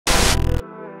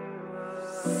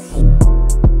Yes,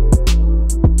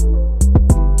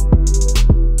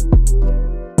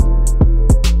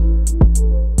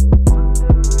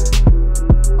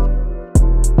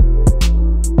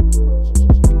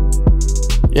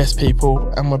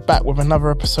 people, and we're back with another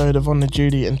episode of On the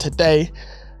Judy. And today,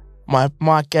 my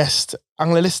guest, I'm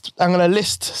gonna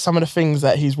list some of the things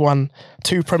that he's won: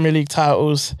 2 Premier League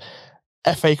titles,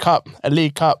 FA Cup, a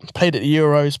League Cup, played at the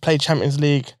Euros, played Champions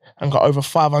League, and got over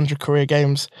 500 career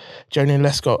games. Joleon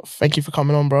Lescott, thank you for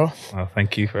coming on, bro. Well,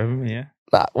 thank you for having me. Yeah.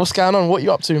 What's going on? What are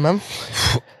you up to, man?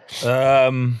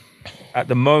 At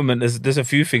the moment, there's a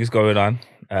few things going on.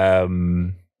 I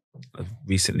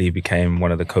recently became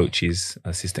one of the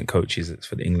assistant coaches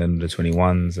for the England under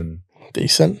 21s, and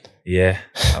Decent. Yeah,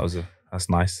 that's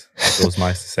nice. It feels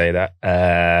nice to say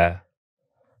that.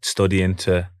 Studying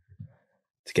to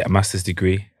get a master's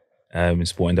degree in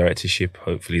sporting directorship.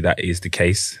 Hopefully that is the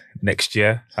case next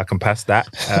year. I can pass that.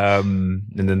 And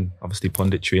then obviously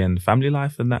punditry and family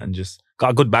life and that, and just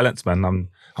got a good balance, man.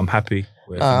 I'm happy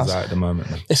where things are at the moment,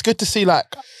 man. It's good to see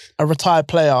like a retired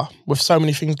player with so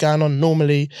many things going on.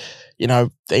 Normally,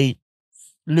 they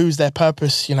lose their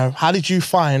purpose. How did you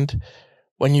find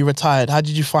when you retired? How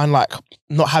did you find like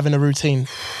not having a routine?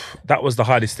 That was the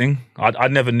hardest thing. I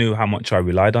never knew how much I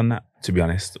relied on that, to be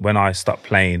honest. When I stopped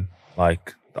playing,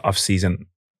 like the off season,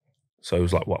 so it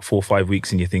was like 4 or 5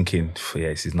 weeks, and you're thinking, yeah,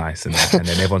 this is nice, and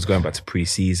then everyone's going back to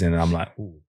pre-season, and I'm like,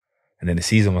 ooh. And then the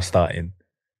season was starting,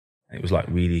 and it was like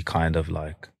really kind of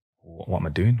like, what am I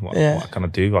doing? What can I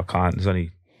do? I can't. There's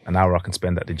only an hour I can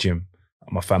spend at the gym.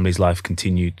 My family's life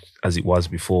continued as it was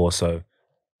before, so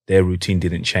their routine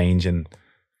didn't change, and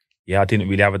yeah, I didn't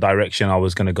really have a direction I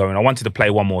was going to go in. I wanted to play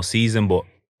one more season, but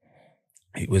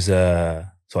it was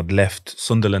so I'd left.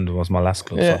 Sunderland was my last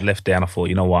club, so I'd left there, and I thought,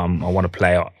 you know what, I want to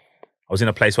play. I was in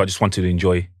a place where I just wanted to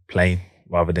enjoy playing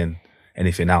rather than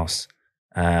anything else.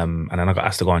 And then I got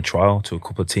asked to go on trial to a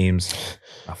couple of teams.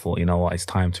 I thought, you know what, it's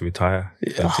time to retire.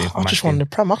 I just won the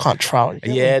Prem. I can't trial.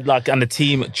 And the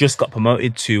team just got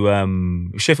promoted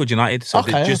to Sheffield United, so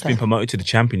they'd just been promoted to the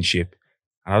Championship.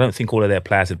 And I don't think all of their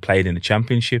players had played in the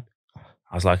Championship.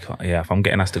 I was like, yeah, if I'm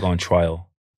getting asked to go on trial,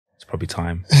 it's probably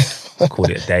time. I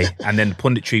called it a day. And then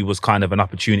punditry was kind of an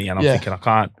opportunity, and I'm thinking, I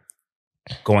can't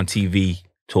go on TV,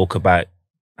 talk about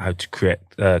how to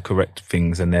correct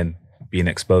things, and then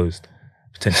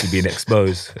potentially being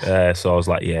exposed. So I was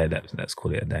like, yeah, let's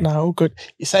call it a day. No, all good.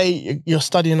 You say you're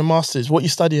studying a master's. What are you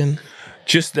studying?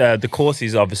 Just the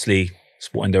courses, obviously,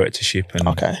 sporting directorship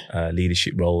and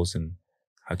leadership roles, and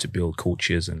how to build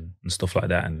cultures and stuff like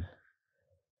that. And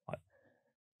like,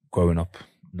 growing up,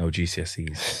 no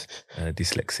GCSEs,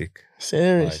 dyslexic.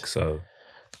 Serious? So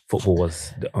football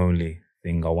was the only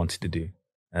thing I wanted to do.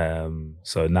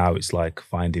 So now it's like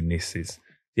finding this it's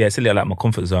a little like my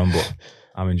comfort zone, but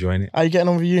I'm enjoying it. Are you getting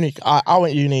on with uni? I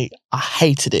went uni. I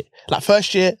hated it. Like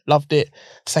first year, loved it.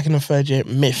 Second and third year,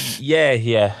 myth.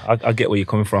 Yeah. I get where you're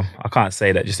coming from. I can't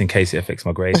say that just in case it affects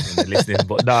my grades when they're listening.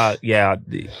 But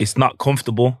it's not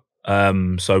comfortable.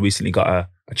 So I recently got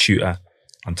a tutor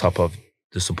on top of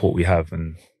the support we have,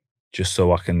 and just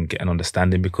so I can get an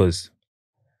understanding, because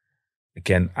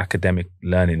again, academic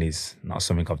learning is not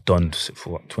something I've done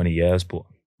for 20 years. But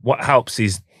what helps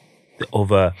is the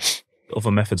other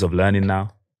methods of learning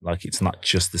now. Like, it's not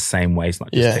just the same way. It's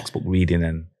not just textbook reading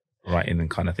and writing and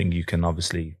kind of thing. You can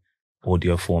obviously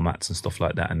audio formats and stuff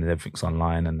like that, and everything's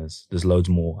online, and there's loads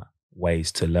more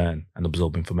ways to learn and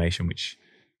absorb information, which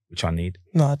I need.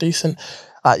 No, decent.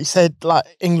 You said like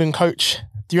England coach.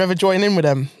 Do you ever join in with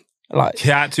them? Like,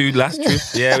 yeah, I had to last trip.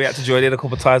 Yeah, we had to join in a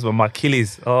couple of times, but my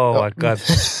Achilles, oh my God,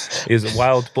 it was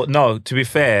wild. But no, to be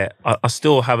fair, I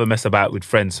still have a mess about with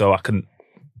friends, so I can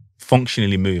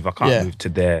functionally move. I can't move to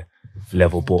their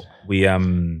level, but we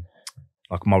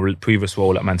like my previous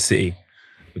role at Man City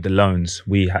with the loans,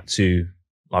 we had to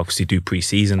obviously do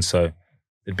pre-season, so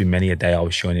there'd be many a day I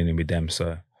was joining in with them.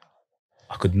 So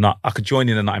I could join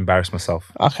in and not embarrass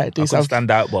myself. Okay, I could stand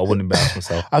out, but I wouldn't embarrass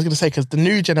myself. I was going to say, because the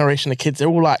new generation of kids, they're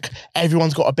all like,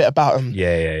 everyone's got a bit about them.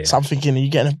 Yeah. So I'm thinking, are you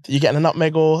getting a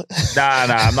nutmeg or? Nah,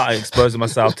 I'm not exposing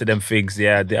myself to them things.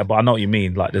 Yeah, but I know what you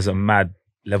mean. Like, there's a mad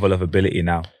level of ability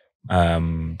now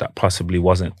that possibly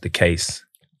wasn't the case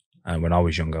when I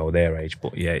was younger or their age.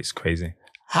 But yeah, it's crazy.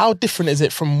 How different is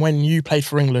it from when you played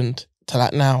for England to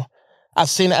that now? I've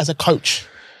seen it as a coach.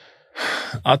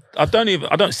 I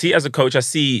don't see it as a coach. I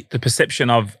see the perception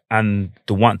of and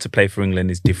the want to play for England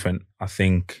is different. I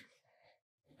think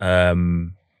I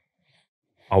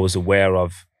was aware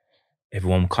of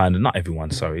everyone not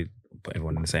everyone, sorry, put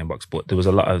everyone in the same box, but there's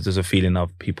a feeling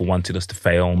of people wanted us to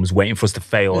fail and was waiting for us to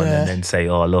fail and then say,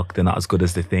 oh, look, they're not as good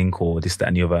as they think, or this, that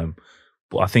and the other.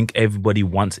 But I think every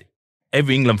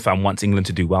England fan wants England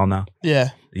to do well now. Yeah.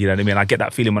 You know what I mean? I get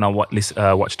that feeling when I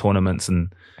watch tournaments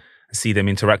and see them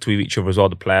interact with each other as well,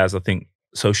 the players. I think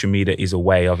social media is a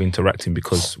way of interacting,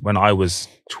 because when I was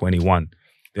 21,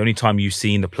 the only time you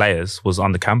seen the players was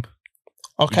on the camp.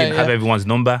 Okay, you didn't have everyone's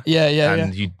number.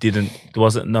 And there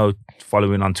wasn't no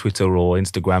following on Twitter or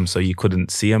Instagram, so you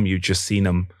couldn't see them. You just seen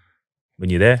them when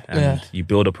you're there, and you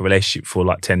build up a relationship for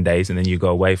like 10 days, and then you go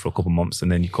away for a couple of months,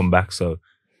 and then you come back. So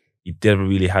you never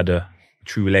really had a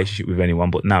true relationship with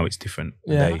anyone, but now it's different.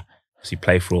 They obviously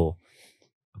play for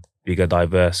a bigger,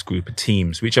 diverse group of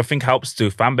teams, which I think helps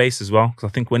the fan base as well. Because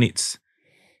I think when it's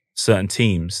certain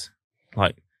teams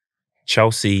like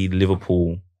Chelsea,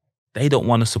 Liverpool, they don't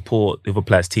want to support Liverpool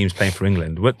players' teams playing for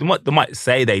England. They might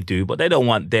say they do, but they don't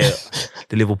want the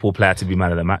Liverpool player to be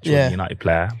man of the match or the United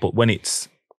player. But when it's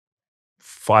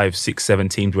 5, 6, 7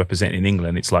 teams representing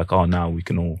England, it's like, oh, now we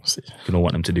can all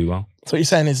want them to do well. So what you're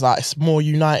saying is like it's more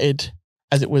united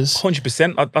as it was.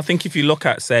 100%. I think if you look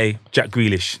at, say, Jack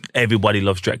Grealish, everybody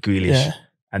loves Jack Grealish,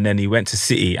 and then he went to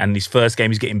City, and his first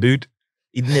game he's getting booed.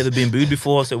 He'd never been booed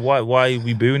before, so why are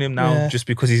we booing him now just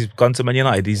because he's gone to Man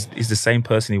United? He's the same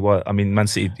person he was. I mean, Man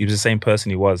City, he was the same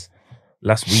person he was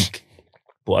last week.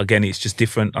 But again, it's just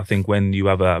different. I think when you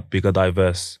have a bigger,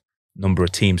 diverse number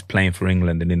of teams playing for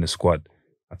England and in the squad,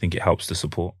 I think it helps the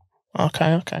support.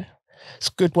 Okay. It's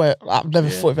a good way. I've never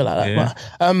thought of it like that.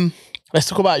 But, let's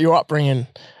talk about your upbringing.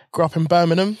 Grew up in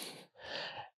Birmingham.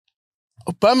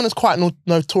 Birmingham's quite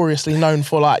notoriously known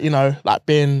for like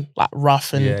being like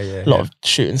rough and a lot of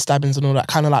shooting, stabbings and all that,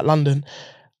 kind of like London.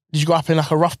 Did you grow up in like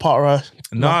a rough part or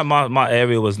No, my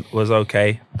area was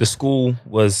okay. The school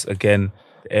was, again,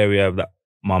 the area that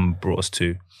Mum brought us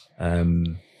to.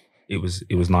 It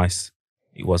was nice.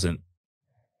 It wasn't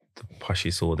the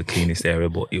poshest or the cleanest area,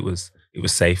 but it was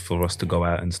safe for us to go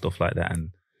out and stuff like that.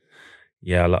 And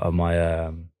a lot of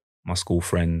my school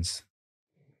friends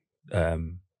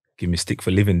give me stick for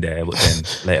living there, but then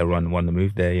later on want to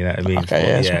move there. You know what I mean?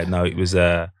 Okay, it was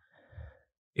a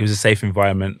safe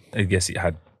environment. I guess it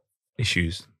had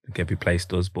issues, like every place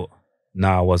does, but no,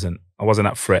 I wasn't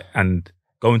at threat. And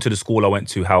going to the school I went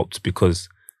to helped, because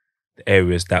the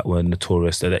areas that were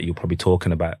notorious that you're probably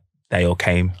talking about, they all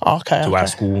came to our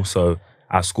school. So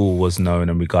our school was known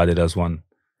and regarded as one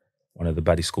of the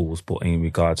baddest schools, but in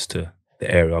regards to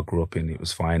the area I grew up in, it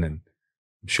was fine. And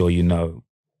I'm sure you know,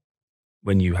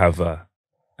 when you have an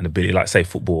ability, like say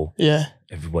football,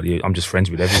 everybody, I'm just friends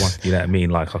with everyone. You know what I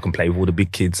mean? Like I can play with all the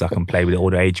big kids, I can play with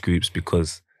all the age groups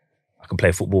because I can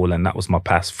play football, and that was my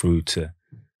pass through to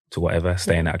whatever,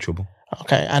 staying out of trouble.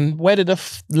 Okay, and where did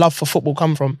the love for football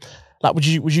come from? Like, was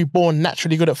you born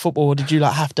naturally good at football, or did you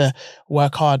like have to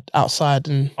work hard outside?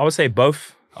 And I would say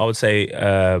both. I would say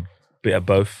a bit of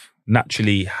both.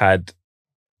 Naturally had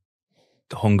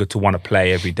the hunger to want to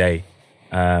play every day.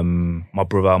 My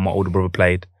older brother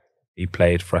played. He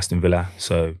played for Aston Villa,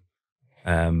 so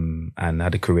and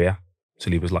had a career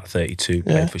till he was like 32.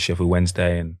 Played for Sheffield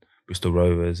Wednesday and Bristol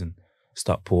Rovers and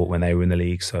Stockport when they were in the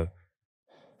league. So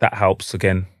that helps.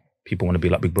 Again, people want to be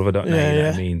like Big Brother, don't they? You know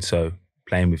what I mean? So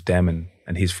playing with them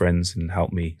and his friends and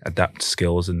helped me adapt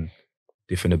skills and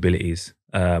different abilities.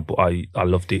 But I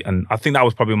loved it, and I think that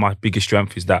was probably my biggest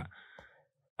strength, is that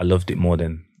I loved it more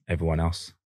than everyone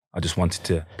else. I just wanted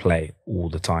to play all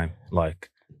the time. Like,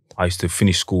 I used to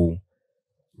finish school,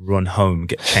 run home,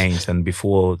 get changed, and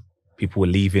before people were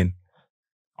leaving,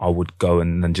 I would go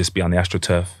and then just be on the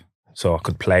AstroTurf, so I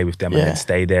could play with them and then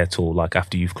stay there till like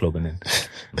after youth club and then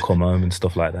come home and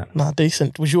stuff like that. Nah,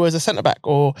 decent. Was you always a centre back,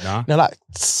 or like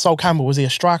Sol Campbell, was he a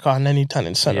striker and then he turned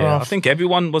into centre half? I think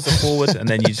everyone was a forward, and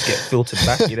then you just get filtered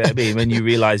back. You know what I mean? When you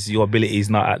realise your ability is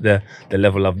not at the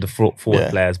level of the forward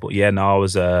players. But I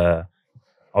was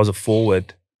a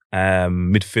forward,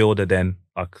 midfielder. Then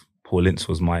like Paul Ince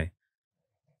was my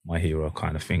hero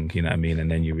kind of thing. You know what I mean? And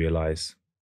then you realise,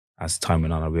 as time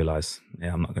went on, I realised,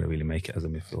 I'm not going to really make it as a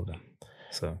midfielder.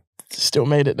 So still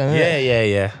made it then.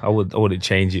 Yeah. I wouldn't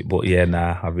change it, but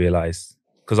I realised,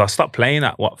 because I stopped playing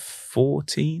at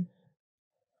 14.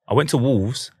 I went to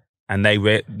Wolves, and they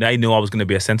knew I was going to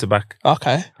be a centre back.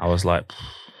 Okay. I was like,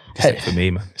 this ain't for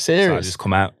me, man. Serious? So I just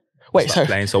come out.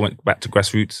 Playing, so I went back to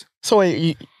grassroots. So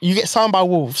wait, you get signed by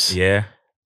Wolves? Yeah.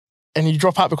 And you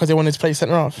drop out because they wanted to play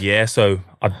centre half? Yeah, so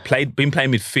I'd been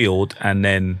playing midfield, and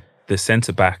then the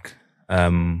centre back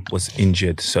was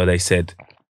injured, so they said,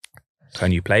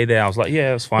 "Can you play there?" I was like,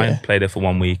 "Yeah, that's fine." Play there for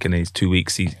 1 week, and then 2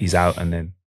 weeks he's out, and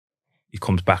then he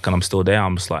comes back, and I'm still there.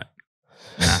 I'm just like,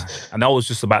 nah. And that was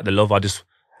just about the love.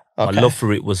 My love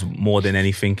for it was more than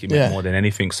anything. It meant more than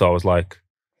anything. So I was like,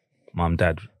 "Mum,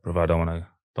 Dad, brother, I don't want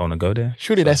to go there."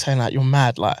 Surely they're saying like you're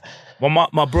mad. Like, Well,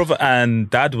 my brother and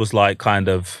dad was like, kind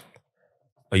of,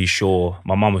 are you sure?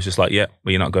 My mum was just like, yeah,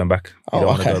 well, you're not going back. You don't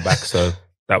want to go back. So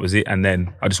that was it. And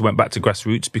then I just went back to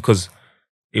grassroots because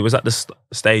it was at the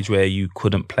stage where you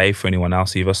couldn't play for anyone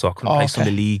else either. So I couldn't play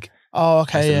Sunday league. Oh,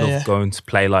 okay. I love going to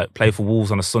play for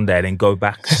Wolves on a Sunday and then go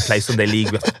back, play Sunday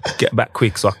league, get back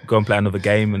quick so I could go and play another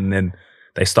game. And then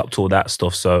they stopped all that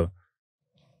stuff. So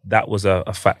that was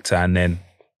a factor. And then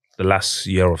the last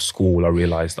year of school, I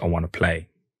realised I want to play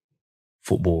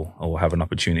football or have an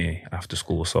opportunity after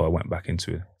school. So I went back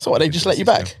into it. So what, they just let you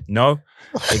back? No.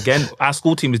 Again, our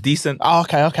school team is decent. Oh,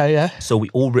 okay, yeah. So we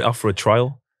all writ off for a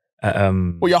trial.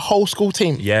 Well, your whole school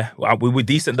team? Yeah. We were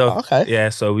decent though. Oh, okay. Yeah,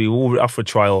 so we all writ off for a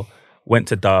trial, went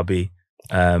to Derby,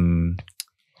 and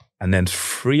then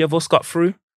 3 of us got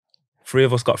through. 3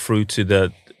 of us got through to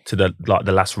the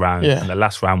last round. Yeah. And the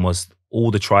last round was all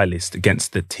the trialists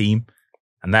against the team.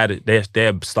 And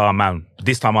they're star man.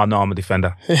 This time I know I'm a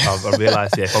defender. I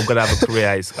realised, if I'm going to have a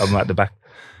career, I'm at the back.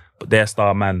 But their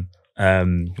star man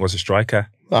was a striker.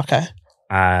 Okay.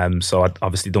 So I'd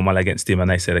obviously done well against him, and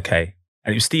they said, okay.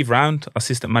 And it was Steve Round,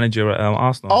 assistant manager at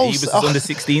Arsenal. Oh, he was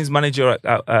under-16s manager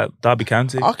at Derby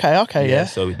County. Okay, yeah.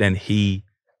 So then he,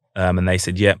 and they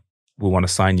said, yeah, we want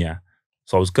to sign you.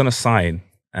 So I was going to sign,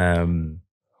 and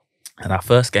our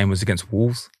first game was against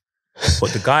Wolves.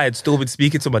 But the guy had still been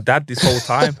speaking to my dad this whole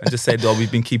time and just said, we've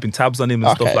been keeping tabs on him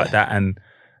and stuff like that. And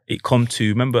it come to,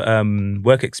 remember,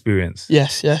 work experience.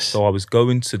 Yes. So I was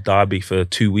going to Derby for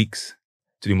 2 weeks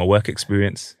to do my work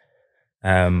experience.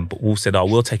 But Wolves said,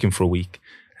 we'll take him for a week.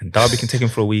 And Derby can take him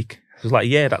for a week. I was like,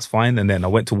 yeah, that's fine. And then I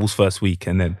went to Wolves first week,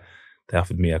 and then they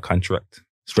offered me a contract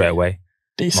straight away.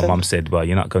 Decent. My mum said, well,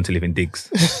 you're not going to live in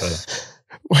digs.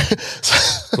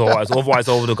 So otherwise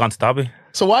I would have gone to Derby.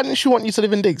 So why didn't she want you to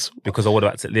live in digs? Because I would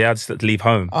have had to leave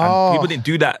home. Oh. And people didn't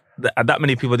do that. That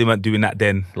many people weren't doing that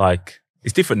then. Like,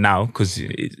 it's different now because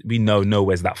we know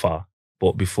nowhere's that far.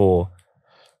 But before,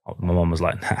 my mum was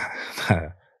like, nah.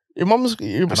 Your mum's...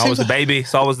 And I was the baby.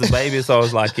 So I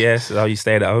was like, yes, so you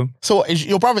stayed at home. So what, is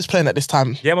your brother's playing at this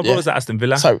time? Yeah, my brother's at Aston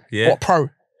Villa. So what, pro?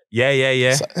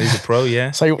 Yeah. So, he's a pro,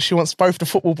 yeah. So she wants both the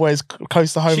football boys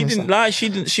close to home.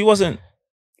 She wasn't...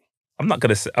 I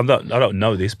don't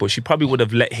know this, but she probably would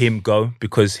have let him go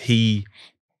because he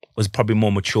was probably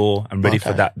more mature and ready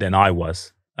for that than I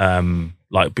was.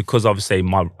 Because obviously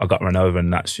I got run over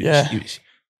and that.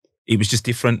 It was just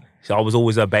different. So I was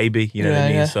always her baby, you know what I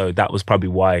mean? Yeah. So that was probably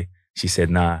why she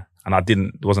said nah. And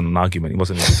it wasn't an argument. It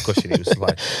wasn't a discussion. It was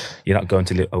like, you're not going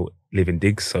to live in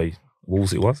digs. So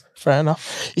Wolves it was. Fair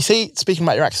enough. You see, speaking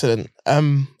about your accident, I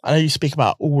know you speak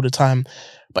about it all the time,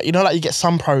 but you know, like you get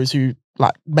some pros who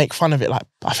like make fun of it. Like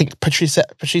I think Patrice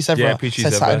Evra. Yeah,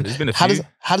 Patrice Evra. There's been a few.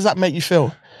 How does that make you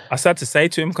feel? I had to say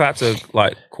to him, because I had to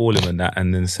like call him and that,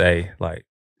 and then say like,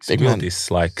 it's real. This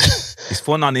like, it's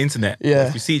fun on the internet. Yeah,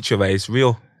 if we see each other, it's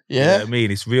real. Yeah, you know what I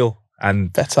mean, it's real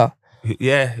and better.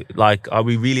 Yeah, like, are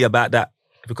we really about that?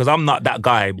 Because I'm not that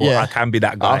guy, but I can be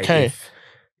that guy. Okay.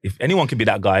 If anyone can be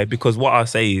that guy, because what I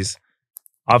say is,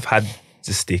 I've had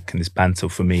this stick and this banter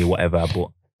for me, whatever, but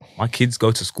my kids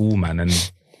go to school, man,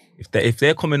 and if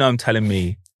they're coming home telling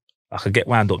me, I could get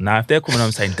wound up now. If they're coming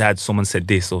home saying, Dad, someone said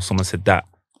this or someone said that,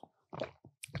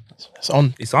 it's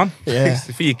on. It's on. Yeah.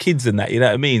 It's for your kids and that, you know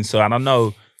what I mean? So, and I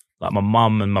know, like, my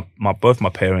mum and both my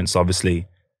parents obviously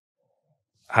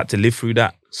had to live through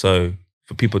that. So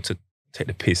for people to take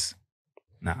the piss,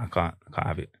 nah, I can't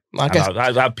have it.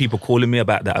 I have people calling me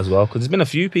about that as well, because there's been a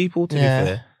few people, to be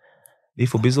fair.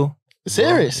 Lethal Bizzle.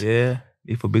 Serious? Yeah,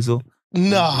 Lethal Bizzle.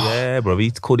 No. Yeah, bro.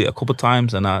 He called it a couple of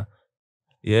times, and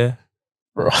yeah.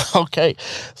 Okay,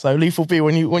 so Lethal B,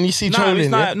 when you see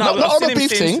Joleon, not on a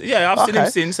beef thing. Yeah, I've seen him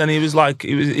since, and he was like,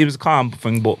 it was a calm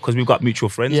thing, but because we've got mutual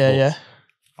friends. Yeah.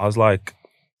 I was like,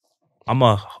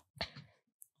 let's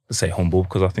say humble,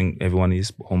 because I think everyone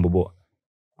is humble, but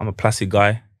I'm a placid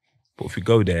guy. But if we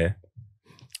go there,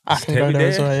 I can go there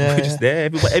as well. Yeah, we're just there.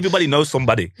 Everybody knows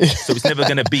somebody, so it's never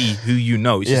gonna be who you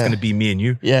know. It's just gonna be me and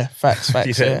you. Yeah, facts.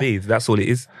 You know what I mean? That's all it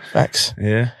is. Facts.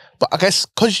 Yeah. But I guess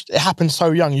because it happened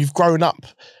so young, you've grown up.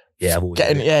 Yeah,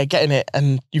 getting it,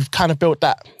 and you've kind of built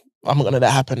that. I'm not gonna let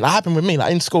it happen. That happened with me.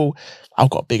 Like in school, I've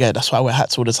got a big head. That's why I wear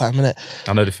hats all the time, innit?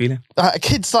 I know the feeling. A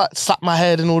kid slapped my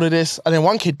head and all of this, and then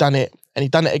one kid done it, and he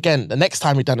done it again. The next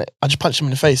time he done it, I just punched him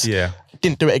in the face. Yeah.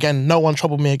 Didn't do it again. No one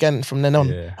troubled me again from then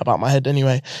on about my head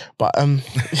anyway. But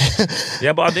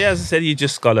yeah, but as I said, you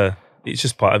just gotta. It's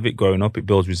just part of it. Growing up, it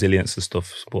builds resilience and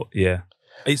stuff. But yeah,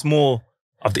 it's more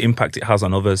of the impact it has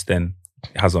on others than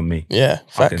it has on me. Yeah,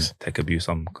 facts. I can take abuse.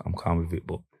 I'm calm with it.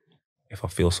 But if I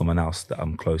feel someone else that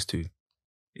I'm close to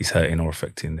is hurting or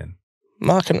affecting, then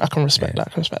no, I can respect that. I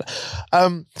can respect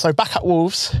that. So back at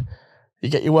Wolves, You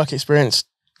get your work experience,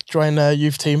 join a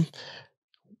youth team.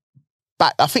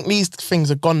 Back, I think these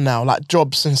things are gone now, like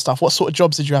jobs and stuff. What sort of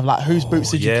jobs did you have? Like, whose boots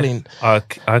did you clean? I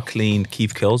cleaned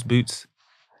Keith Curl's boots.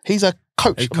 He's a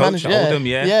coach, manager. Oldham,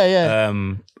 Yeah.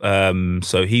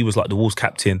 So he was like the Wolves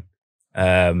captain.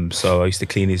 So I used to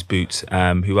clean his boots.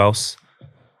 Who else?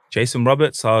 Jason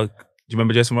Roberts. Do you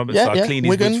remember Jason Roberts? Yeah, so I cleaned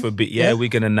his boots for a bit. Yeah,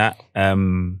 Wigan and that.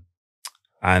 And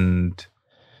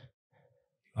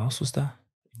who else was there?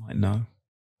 You might know.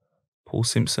 Paul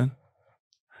Simpson.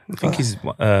 I think he's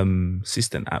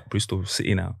assistant at Bristol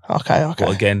City now. Okay. But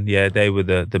again, they were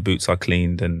the boots I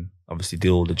cleaned and obviously did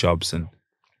all the jobs and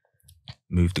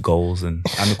moved the goals. And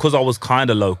because I was kind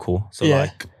of local, so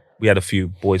like we had a few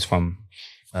boys from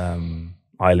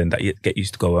Ireland that get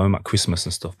used to go home at Christmas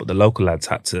and stuff, but the local lads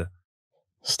had to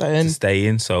stay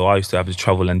in. So I used to have to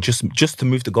travel and just to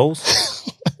move the goals.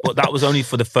 But that was only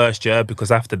for the first year,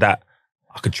 because after that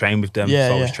I could train with them.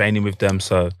 I was training with them.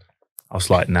 So I was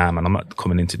like, nah, man, I'm not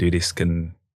coming in to do this.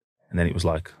 And then it was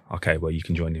like, okay, well, you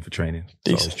can join in for training.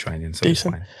 So I was training, so it's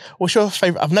fine. What's your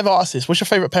favourite? I've never asked this. What's your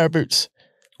favourite pair of boots?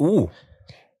 Ooh.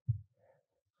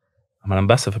 I'm an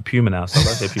ambassador for Puma now, so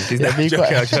I'm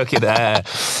joking.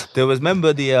 There was,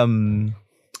 remember the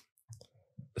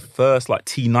first like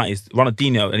T90s,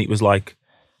 Ronaldinho, and it was like,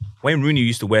 Wayne Rooney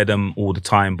used to wear them all the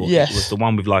time, but it was the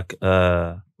one with like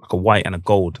a white and a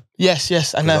gold.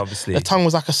 Yes. And obviously the tongue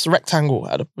was like a rectangle.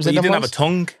 It didn't have a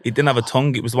tongue. It didn't have a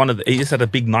tongue. It was it just had a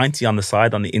big 90 on the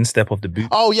side on the instep of the boot.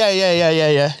 Oh,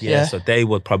 yeah. So they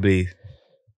were probably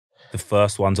the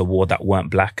first ones I wore that weren't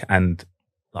black. And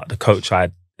like the coach I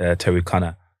had, Terry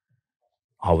Connor,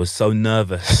 I was so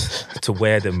nervous to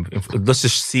wear them. Let's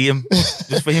just see him.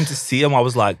 Just for him to see them, I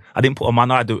was like, I didn't put them on.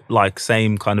 I had like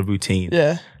same kind of routine.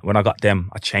 Yeah. When I got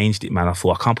them, I changed it, man. I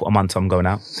thought, I can't put them on until I'm going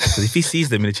out. Because if he sees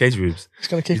them in the change rooms, he's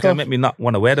going to make me not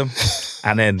want to wear them.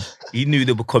 And then he knew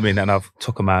they were coming and I've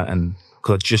took them out, and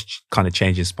because I just kind of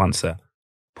changed his sponsor,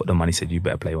 put them on. He said, you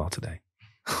better play well today.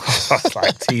 I was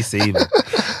like, TC, man.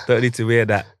 Don't need to wear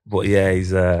that. But yeah,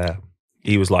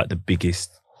 he was like the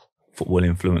biggest football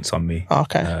influence on me.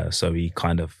 Okay. So he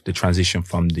kind of, the transition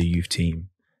from the youth team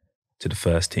to the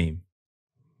first team,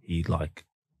 he like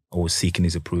always seeking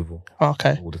his approval.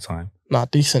 Okay. All the time. Nah,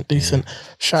 decent.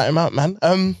 Shout him out, man.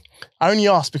 I only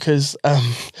asked because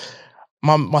one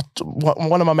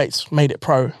of my mates made it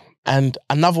pro, and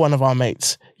another one of our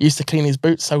mates used to clean his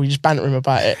boots, so we just banter him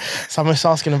about it. So I'm just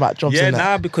asking about jobs. Yeah,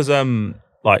 now because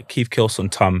like Keith Kilson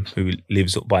Tom, who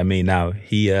lives up by me now,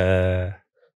 he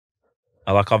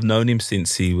I've known him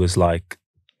since he was like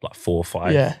 4 or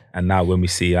 5. Yeah. And now when we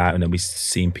see out and then we've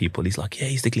seen people, he's like, yeah,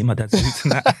 he's to clean my dad's boots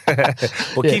and that.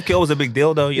 But Keith Kill was a big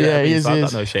deal though. You know what I mean? So I've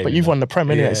got no shame. But you've won the Prem,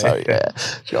 innit? So yeah. Do you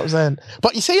know what I'm saying?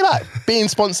 But you see, like, being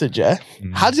sponsored,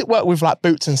 how does it work with like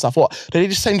boots and stuff? What, do they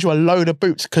just send you a load of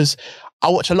boots? Because I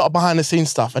watch a lot of behind the scenes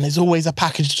stuff and there's always a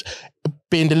package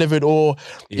being delivered, or,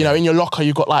 you know, in your locker,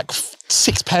 you've got like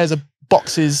 6 pairs of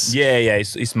boxes. Yeah,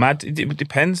 it's mad. It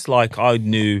depends. Like I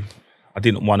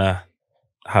didn't want to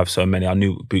have so many. I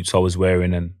knew what boots I was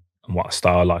wearing and what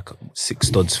style, like 6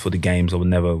 studs for the games. I would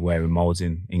never wear in molds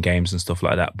in games and stuff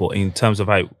like that. But in terms of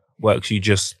how it works, you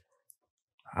just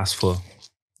ask for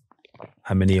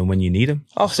how many and when you need them.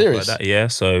 Oh, serious? Like that. Yeah.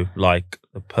 So like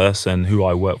the person who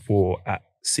I work for at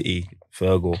City,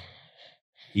 Fergal,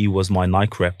 he was my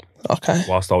Nike rep. Okay.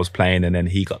 Whilst I was playing, and then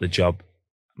he got the job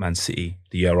Man City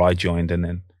the year I joined, and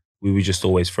then we were just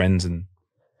always friends and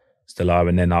still are.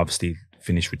 And then obviously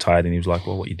finished, retired, and he was like,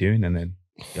 well, what are you doing? And then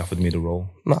he offered me the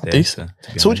role. Decent.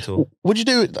 So would you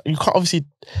do, you can't obviously,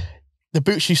 the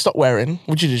boots you stopped wearing,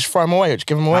 would you just throw them away or just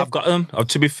give them away? I've got them.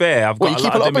 To be fair, I've got a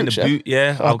lot of them in the boot.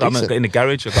 Yeah, I've got them in the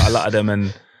garage. I've got a lot of them,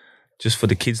 and just for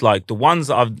the kids, like the ones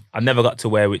that I never got to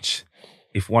wear, which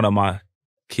if one of my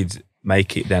kids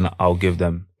make it, then I'll give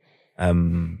them.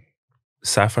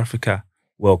 South Africa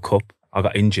World Cup, I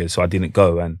got injured, so I didn't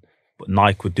go. But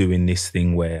Nike were doing this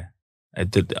thing where I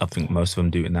think most of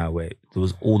them do it now, where there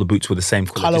was all the boots were the same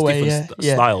colour, just different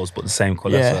styles, but the same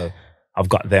colour. Yeah. So I've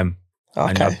got them,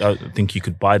 and I don't think you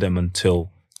could buy them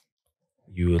until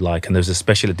you were like. And there was a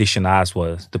special edition, as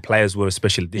was the players were a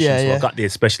special edition, so I got the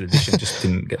special edition, just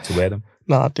didn't get to wear them.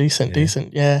 No,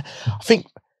 decent. Yeah, I think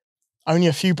only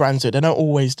a few brands do it. They don't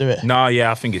always do it. No,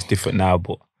 I think it's different now,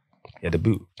 but. Yeah, the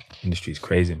boot industry is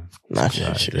crazy, man. Nah,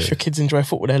 if your kids enjoy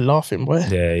football, they're laughing, boy.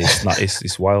 Yeah,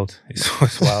 it's wild.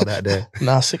 It's wild out there.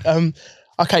 Nah, sick.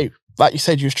 Okay, like you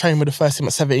said, you was training with the first team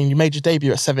at 17. You made your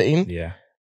debut at 17. Yeah.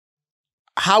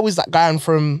 How is that going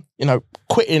from,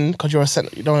 quitting because you're a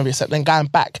centre, you don't want to be a centre, then going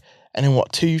back and then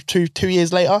what, two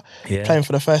years later, playing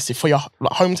for the first team for your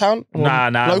hometown? Or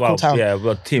local town? Yeah,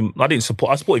 well, team. I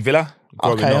supported Villa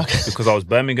growing up because I was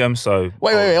Birmingham. So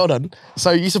wait, hold on.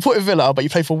 So you supported Villa, but you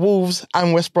played for Wolves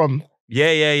and West Brom.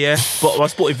 Yeah. But I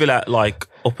supported Villa like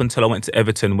up until I went to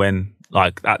Everton when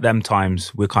like at them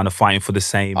times we're kind of fighting for the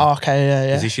same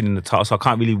position in the title. So I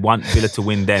can't really want Villa to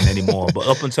win then anymore. But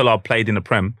up until I played in the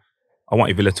Prem, I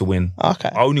wanted Villa to win. Okay.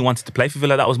 I only wanted to play for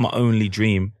Villa. That was my only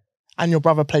dream. And your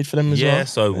brother played for them as well? Yeah,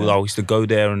 so I used to go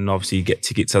there and obviously get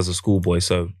tickets as a schoolboy.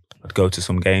 So I'd go to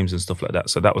some games and stuff like that.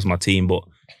 So that was my team. But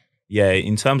yeah,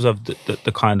 in terms of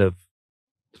the kind of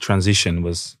transition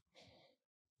was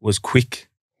quick.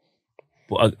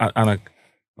 But I don't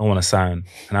want to sound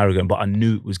arrogant, but I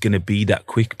knew it was going to be that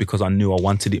quick because I knew I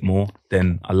wanted it more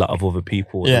than a lot of other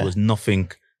people. Yeah. There was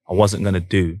nothing I wasn't going to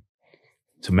do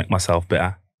to make myself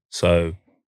better. So,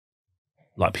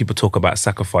 like people talk about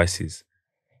sacrifices.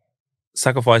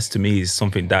 Sacrifice to me is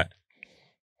something that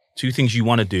two things you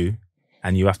want to do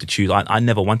and you have to choose. I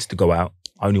never wanted to go out.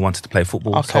 I only wanted to play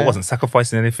football. So I wasn't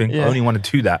sacrificing anything. I only wanted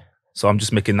to do that. So I'm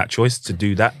just making that choice to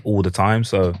do that all the time.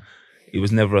 So it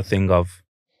was never a thing of,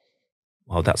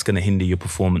 well, that's going to hinder your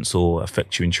performance or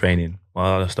affect you in training.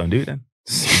 Well, I just don't do it then.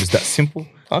 It was that simple.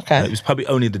 Okay. It was probably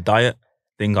only the diet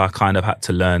thing I kind of had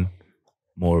to learn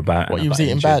more about. What, you was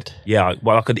eating bad? Yeah,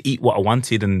 well, I could eat what I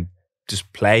wanted and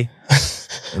just play.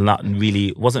 And that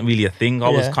wasn't really a thing. I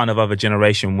was kind of a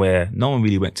generation where no one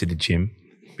really went to the gym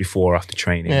before or after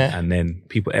training. Yeah. And then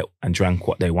people ate and drank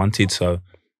what they wanted. So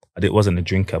I wasn't a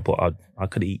drinker, but I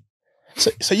could eat.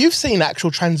 So you've seen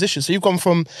actual transition. So you've gone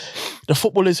from the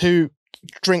footballers who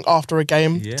drink after a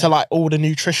game to like all the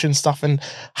nutrition stuff. And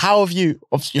how have you,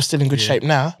 obviously you're still in good shape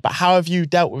now, but how have you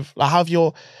dealt with, like how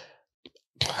do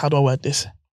I word this?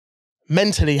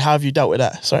 Mentally, how have you dealt with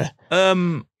that? Sorry.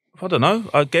 I don't know.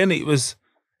 Again,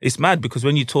 it's mad because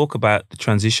when you talk about the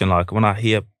transition, like when I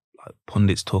hear like,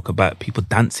 pundits talk about people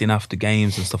dancing after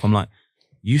games and stuff, I'm like,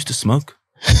 you used to smoke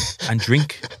and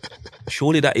drink.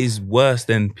 Surely that is worse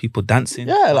than people dancing.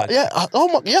 Yeah, oh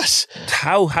my, yes.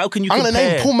 How can you I'm compare? going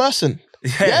to name Paul Merson.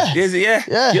 Yeah.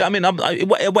 You know what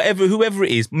I mean? Whoever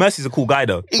it is, Mercy's a cool guy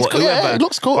though. He's cool, he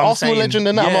looks cool. Arsenal legend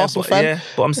and that, I'm an Arsenal fan. Yeah,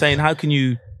 but I'm saying, how can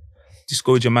you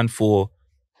discourage a man for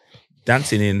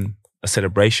dancing in a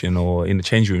celebration or in the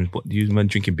change rooms, but you men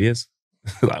drinking beers?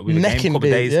 Like with necking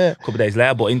beers, couple of days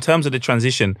later. But in terms of the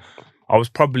transition, I was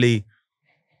probably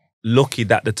lucky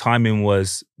that the timing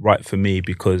was right for me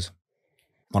because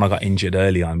when I got injured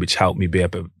early on, which helped me be a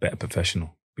better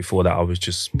professional. Before that, I was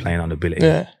just playing on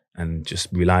ability and just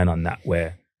relying on that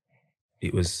where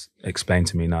it was explained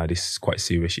to me, no, this is quite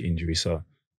serious injury, so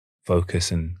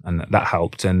focus and that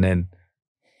helped. And then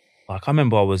like I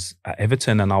remember I was at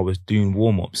Everton and I was doing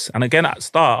warm-ups. And again, at the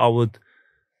start, I would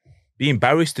be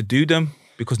embarrassed to do them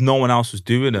because no one else was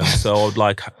doing them. So I would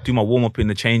like do my warm-up in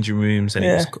the changing rooms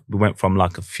and we went from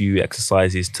like a few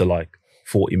exercises to like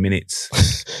 40 minutes.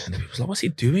 And people was like, what's he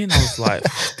doing? I was like,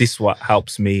 this is what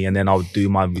helps me. And then I would do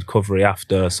my recovery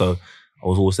after. So I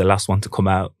was always the last one to come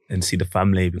out and see the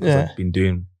family because I've been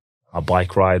doing my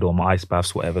bike ride or my ice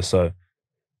baths, whatever. So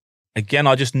again,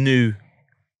 I just knew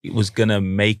it wasn't going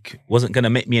to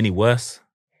make me any worse.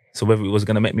 So whether it was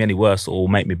going to make me any worse or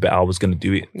make me better, I was going to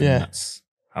do it. Yeah. And that's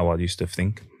how I used to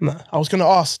think. No, I was going to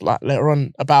ask like later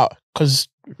on about, because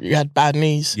you had bad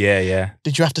knees. Yeah.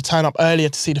 Did you have to turn up earlier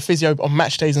to see the physio on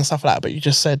match days and stuff like that? But you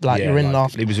just said like you're in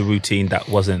after. It was a routine that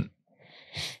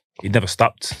it never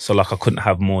stopped. So like I couldn't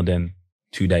have more than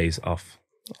 2 days off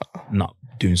not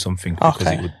doing something because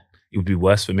it would be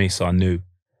worse for me. So I knew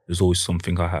there's always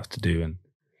something I have to do. And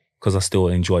because I still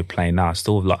enjoy playing now, I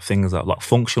still have like things like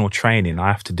functional training I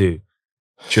have to do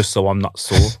just so I'm not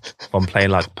sore. If I'm playing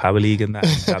like Power League and that,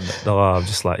 I'm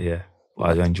just like,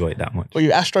 I don't enjoy it that much. Were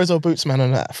you Astros or Boots man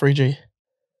on that 3G?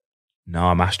 No,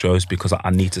 I'm Astros because I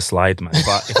need to slide, man.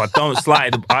 If I don't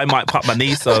slide, I might pop my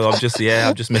knee. So I'm just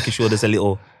making sure there's a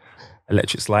little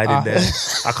electric slide in there.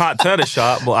 I can't turn a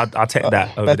shot, but I'll take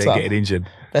that over there getting injured.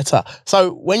 Better.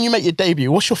 So when you make your debut,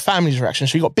 what's your family's reaction?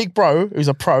 So you got big bro, who's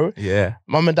a pro. Yeah.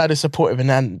 Mum and dad is supportive, and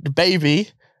then the baby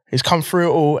who's come through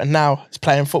it all and now is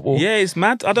playing football. Yeah, it's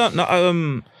mad. I don't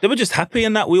know. They were just happy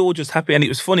and that. We were all just happy. And it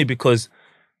was funny because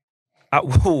at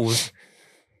Wolves,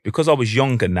 because I was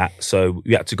young and that, so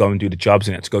we had to go and do the jobs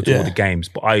and had to go to all the games.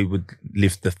 But I would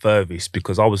live the furthest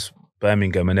because I was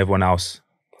Birmingham and everyone else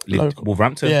lived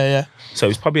Wolverhampton. Yeah. So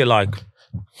it was probably like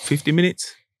 50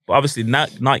 minutes. But obviously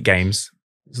night games,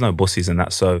 there's no buses and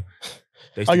that. So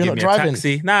they used to give me a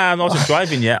taxi. Nah, I wasn't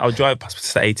driving yet. I was driving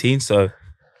past 18. So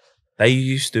they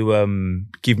used to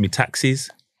give me taxis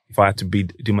if I had to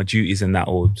do my duties and that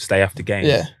or stay after games.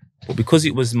 Yeah. But because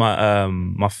it was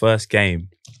my first game,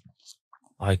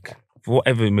 like for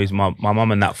whatever reason, my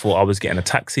mum and that thought I was getting a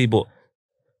taxi, but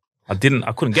I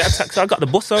couldn't get a taxi. I got the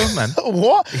bus home, man.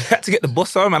 What? You had to get the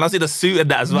bus home, man. I was in a suit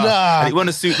and that as well. Nah. And it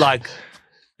wasn't a suit like,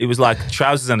 it was like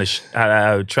trousers and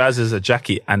a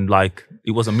jacket, and like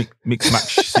it was a mixed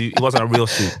match suit. It wasn't a real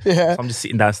suit. Yeah. So I'm just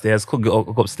sitting downstairs. Couldn't go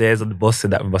upstairs on the bus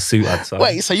and that with my suit on. So.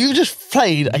 Wait, so you just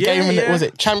played a game in was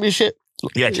it championship?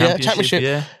 Yeah, championship.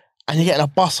 Yeah. And you're getting a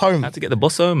bus home. I had to get the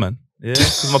bus home, man. Yeah.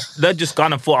 They'd just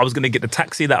gone and thought I was going to get the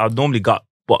taxi that I normally got.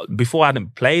 But before I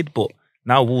hadn't played, but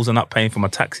now Wolves are not paying for my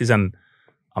taxis, and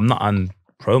I'm not on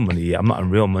pro money yet. I'm not on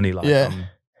real money. Like, I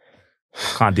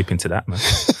can't dip into that, man.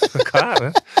 I can't,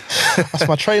 man. That's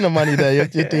my trainer money there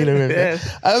you're dealing with.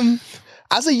 Yeah.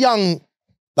 As a young,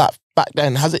 back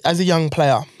then, as a young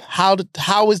player,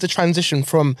 how was the transition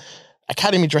from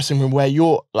academy dressing room where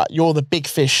you're the big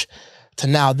fish to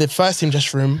now the first team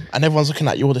dressing room and everyone's looking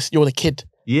at you're the kid?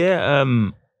 Yeah,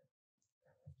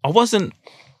 was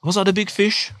I the big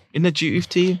fish in the youth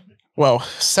team? Well,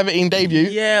 17 debut.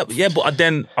 Yeah, but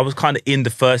then I was kind of in the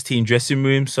first team dressing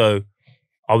room, so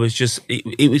I was just,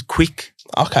 it was quick.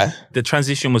 Okay. The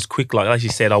transition was quick. Like as you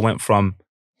said, I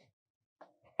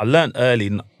learned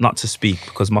early not to speak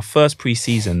because my first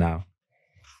pre-season now,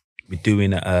 we're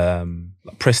doing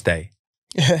press day.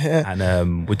 Yeah.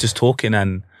 And we're just talking,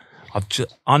 and I've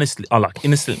just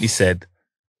innocently said,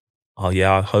 oh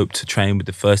yeah, I hope to train with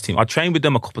the first team. I trained with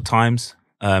them a couple of times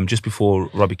just before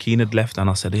Robbie Keane had left, and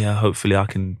I said, yeah, hopefully I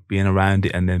can be in around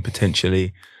it and then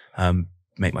potentially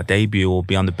make my debut or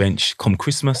be on the bench come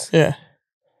Christmas. Yeah.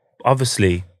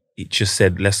 Obviously, it just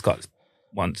said Lescott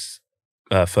wants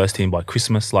first team by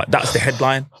Christmas. Like, that's the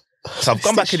headline. So I've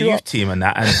gone back to the youth team and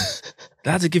that, and the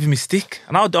lads are giving me stick.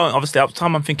 And I don't, obviously, at the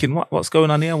time I'm thinking, what's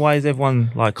going on here? Why is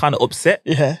everyone like kind of upset?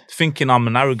 Yeah. Thinking I'm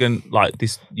an arrogant, like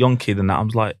this young kid and that. I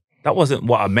was like, that wasn't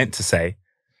what I meant to say.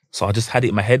 So I just had it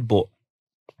in my head, but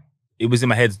it was in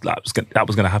my head like that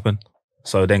was going to happen.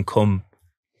 So then come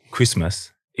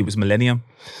Christmas, it was Millennium.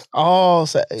 Oh,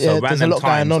 so there's a lot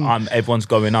going on. Everyone's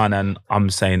going on and I'm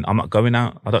saying, I'm not going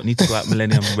out. I don't need to go out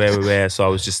Millennium, where. So I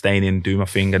was just staying in, doing my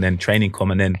thing, and then training come,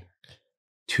 and then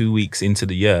 2 weeks into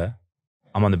the year,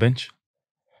 I'm on the bench.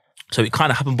 So it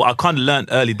kind of happened, but I kind of learned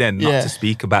early then not to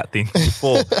speak about things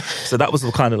before. So that was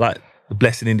kind of like the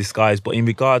blessing in disguise. But in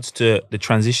regards to the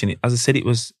transition, as I said, it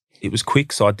was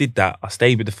quick. So I did that. I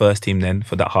stayed with the first team then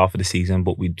for that half of the season,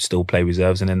 but we'd still play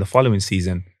reserves. And then the following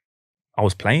season, I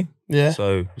was playing. Yeah.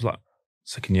 So it was like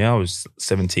second year, I was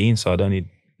 17. So I'd only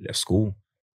left school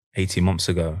 18 months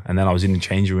ago. And then I was in the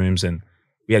changing rooms, and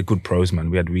we had good pros,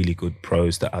 man. We had really good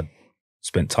pros that I'd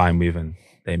spent time with, and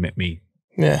they made me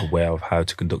aware of how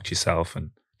to conduct yourself,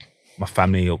 and my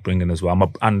family upbringing as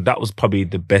well. And that was probably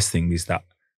the best thing, is that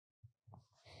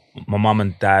my mum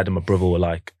and dad and my brother were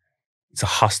like, it's a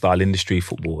hostile industry,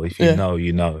 football. If you know,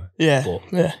 you know. Yeah.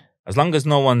 But as long as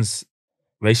no one's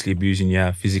racially abusing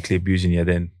you, physically abusing you,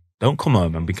 then don't come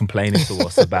home and be complaining to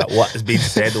us about what has been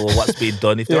said or what's been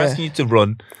done. If they're asking you to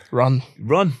run.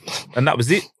 And that was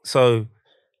it. So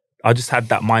I just had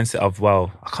that mindset of,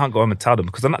 well, I can't go home and tell them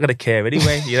because I'm not going to care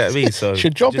anyway. You know what I mean? So it's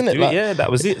your job, innit? Like... Yeah,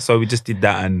 that was it. So we just did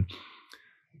that. And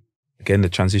again, the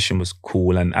transition was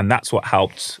cool. And that's what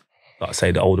helped, like I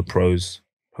say, the older pros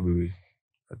probably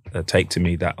take to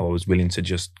me, that I was willing to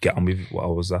just get on with what I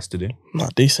was asked to do.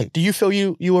 Not decent. Do you feel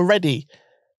you were ready,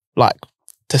 like,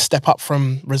 to step up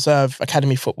from reserve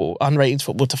academy football, unrated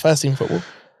football, to first team football?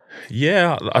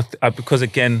 Yeah, because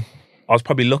again, I was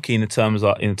probably lucky in terms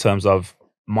of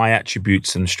my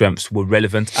attributes and strengths were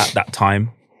relevant at that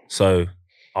time. So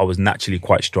I was naturally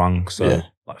quite strong. So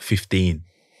like 15,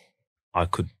 I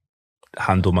could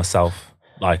handle myself.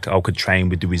 Like I could train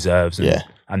with the reserves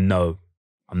and know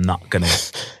I'm not going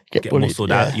to get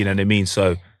muscled out. You know what I mean?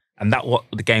 So, and that what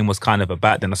the game was kind of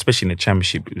about then, especially in the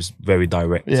championship, it was very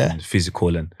direct and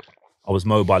physical, and I was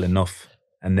mobile enough.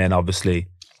 And then obviously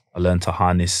I learned to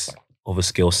harness other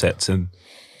skill sets and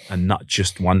not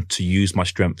just want to use my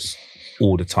strengths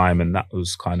all the time. And that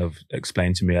was kind of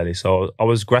explained to me early. So I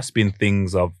was grasping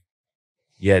things of,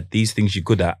 these things you're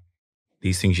good at,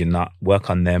 these things you're not, work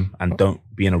on them, and don't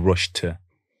be in a rush to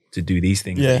do these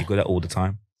things that you're good at all the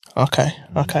time. Okay.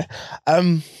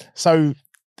 So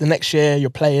the next year you're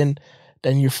playing,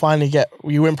 then you finally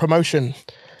you win promotion.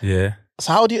 Yeah.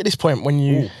 So how old are you at this point when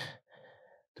you...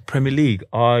 The Premier League,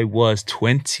 I was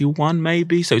 21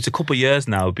 maybe. So it's a couple of years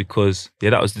now because,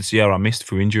 that was this year I missed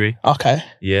through injury. Okay.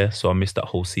 Yeah, so I missed that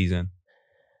whole season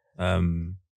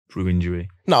through injury.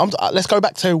 No, let's go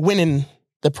back to winning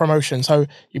the promotion. So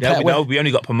you we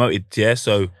only got promoted,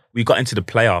 so we got into the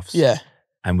playoffs. Yeah.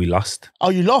 and we lost. Oh,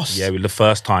 you lost? Yeah, the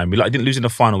first time. We didn't lose in the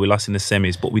final, we lost in the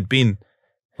semis, but we'd been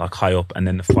like high up, and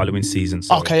then the following season.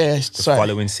 Okay, yeah, sorry.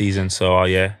 Following season, so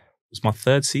yeah, it was my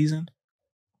third season.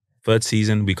 Third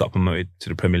season, we got promoted to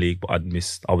the Premier League, but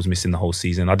I was missing the whole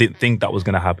season. I didn't think that was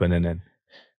going to happen, and then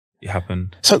it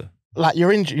happened. So, like,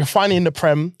 you're injured. You're finally in the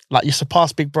Prem. Like, you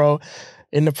surpassed Big Bro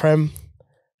in the Prem,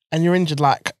 and you're injured.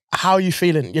 Like, how are you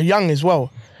feeling? You're young as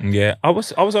well. Yeah, I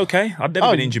was okay. I'd never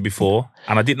been injured before,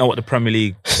 and I didn't know what the Premier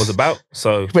League was about.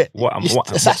 So,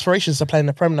 it's aspirations to play in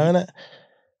the Prem, though, isn't it?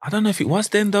 I don't know if it was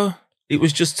then, though. It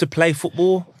was just to play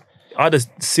football. I had a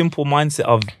simple mindset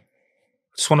of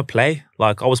just want to play.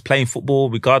 Like, I was playing football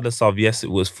regardless of, yes, it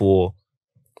was for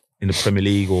in the Premier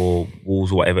League or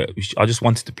Wolves or whatever. I just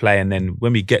wanted to play. And then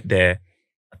when we get there,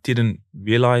 I didn't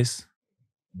realise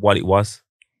what it was.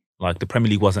 Like, the Premier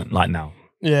League wasn't like now.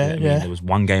 Yeah, you know what I mean? There was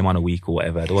one game on a week or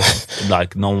whatever. There wasn't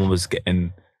like, no one was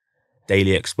getting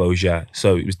daily exposure.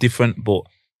 So it was different. But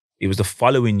it was the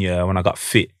following year when I got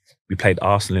fit, we played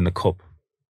Arsenal in the Cup.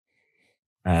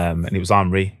 And it was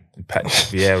Henry, Patrick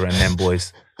Vieira and them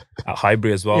boys at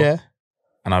Highbury as well. Yeah.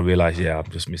 And I realised, I've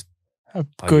just missed a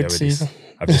good season.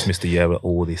 I've just missed a year of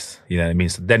all this. You know what I mean?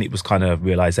 So then it was kind of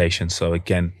realisation. So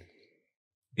again,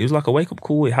 it was like a wake-up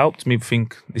call. It helped me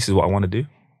think, this is what I want to do.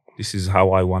 This is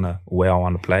how I want to, where I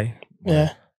want to play.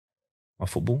 Yeah. My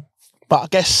football. But I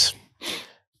guess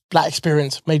that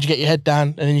experience made you get your head down,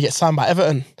 and then you get signed by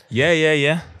Everton.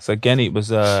 Yeah. So again, it was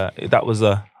that was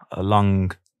a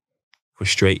long,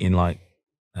 frustrating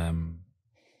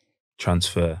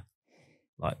transfer.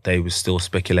 Like, they were still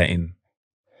speculating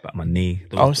about my knee.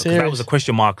 Serious? That was a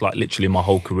question mark, like, literally my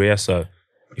whole career. So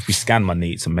if we scan my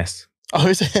knee, it's a mess. Oh,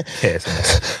 is it? Yeah, it's a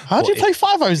mess. How do you play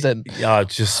 5-0s then? Yeah,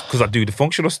 just because I do the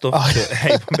functional stuff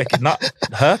to make it not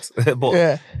hurt.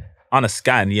 But on a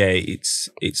scan, it's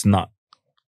not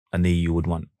a knee you would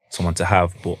want someone to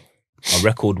have. But my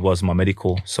record was my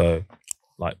medical. So,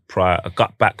 like, prior, I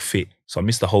got back fit. So I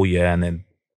missed the whole year, and then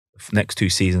the next 2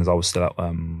 seasons I was still at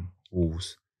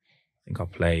Wolves. I think I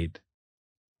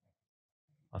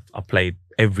played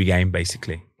every game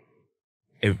basically.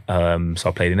 So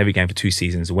I played in every game for 2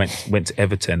 seasons. Went to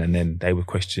Everton, and then they were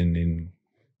questioning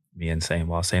me and saying,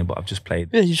 but I've just played.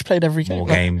 Yeah, you just played every game. More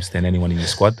games than anyone in your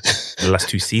squad the last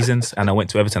 2 seasons. And I went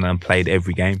to Everton and played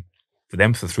every game for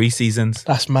them for 3 seasons.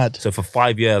 That's mad. So for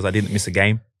 5 years, I didn't miss a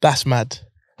game. That's mad.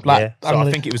 Like, yeah. So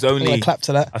I think it was only clap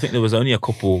to that. I think there was only a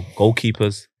couple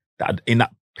goalkeepers that in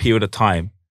that period of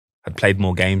time had played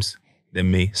more games than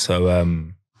me. So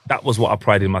that was what I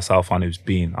prided myself on. It was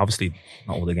being, obviously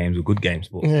not all the games were good games,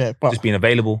 but just being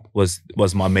available was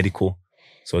my medical.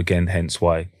 So again, hence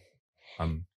why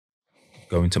I'm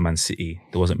going to Man City.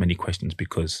 There wasn't many questions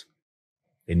because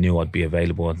they knew I'd be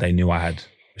available, and they knew I had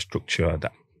a structure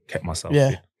that kept myself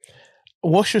fit.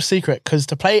 What's your secret? Because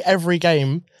to play every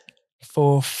game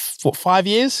for 5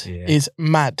 years is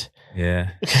mad. Yeah,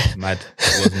 mad.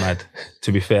 It was mad.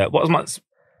 To be fair,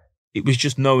 it was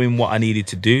just knowing what I needed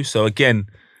to do. So again,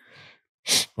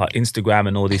 like Instagram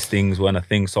and all these things weren't a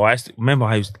thing. So I had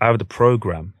the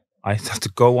program. I had to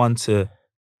go on to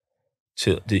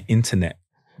the internet,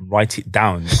 write it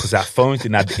down, because our phones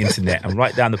didn't have the internet, and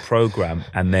write down the program,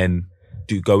 and then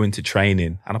go into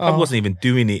training. And I probably wasn't even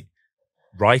doing it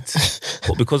right,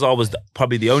 but because I was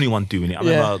probably the only one doing it, I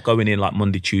remember going in like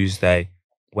Monday, Tuesday,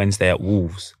 Wednesday at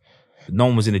Wolves. But no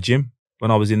one was in the gym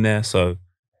when I was in there, so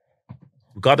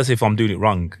regardless if I'm doing it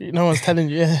wrong, no one's telling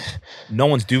you. No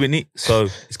one's doing it, so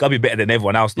it's got to be better than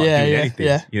everyone else not doing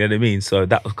anything. You know what I mean? So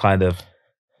that was kind of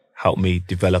helped me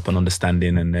develop an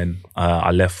understanding, and then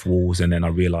I left Wolves, and then I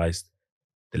realised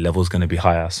the level's going to be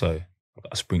higher, so I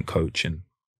got a sprint coach, and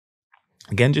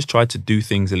again just tried to do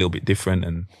things a little bit different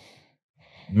and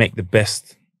make the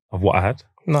best of what I had.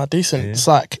 No, decent. It's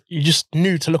like you just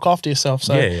knew to look after yourself,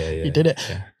 so you did it.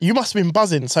 Yeah. You must have been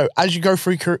buzzing. So as you go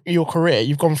through your career,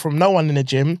 you've gone from no one in the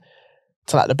gym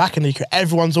to like the back end of your career.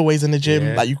 Everyone's always in the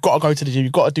gym. Like, you've got to go to the gym.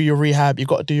 You've got to do your rehab. You've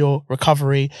got to do your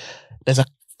recovery. There's a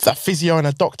physio and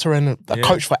a doctor and a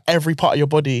coach for every part of your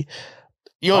body.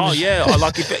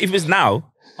 Like if it was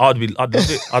now, I'd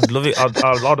love it. I'd love it. I'd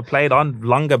have played on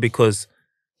longer, because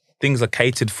things are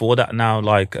catered for that now.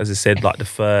 Like, as I said, like the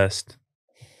first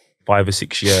 5 or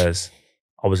 6 years,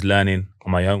 I was learning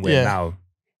on my own. Where now,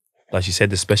 like you said,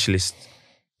 the specialists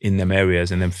in them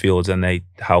areas and them fields, and they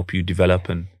help you develop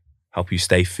and help you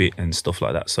stay fit and stuff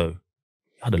like that. So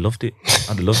I'd have loved it.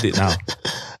 I'd have loved it now.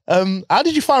 How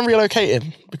did you find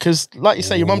relocating? Because like you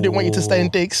say, your mum didn't want you to stay in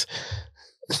digs.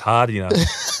 It's hard, you know.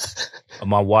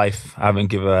 My wife, I haven't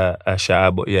given her a shout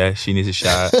out, but she needs a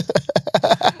shout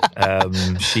out.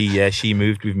 She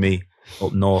moved with me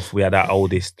up north. We had our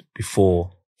oldest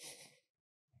before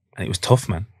And it was tough,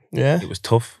 man. Yeah. It was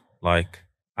tough. Like,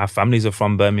 our families are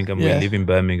from Birmingham. Yeah. We live in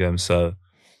Birmingham. So,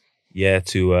 yeah,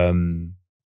 to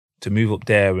move up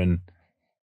there and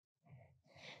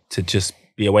to just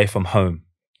be away from home.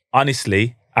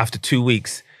 Honestly, after 2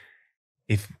 weeks,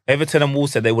 if Everton and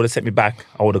Wolves said they would have sent me back,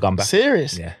 I would have gone back.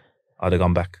 Serious? Yeah, I would have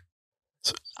gone back.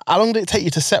 So how long did it take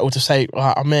you to settle to say,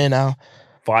 right, I'm here now?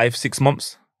 5-6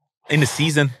 months. In the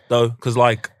season, though, because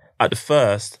like at the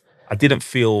first, I didn't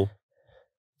feel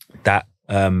that,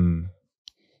 not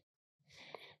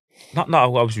I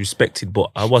was respected,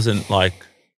 but I wasn't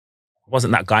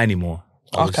that guy anymore.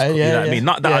 You know what I mean?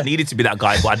 Not that I needed to be that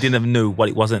guy, but I didn't know what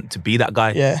it wasn't to be that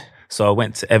guy. Yeah. So I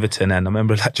went to Everton, and I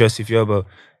remember like Joseph Yobo,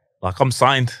 like I'm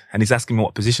signed, and he's asking me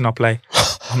what position I play.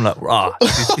 I'm like, rah,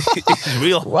 this is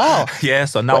real. Wow. Yeah.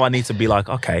 So now I need to be like,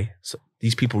 okay, so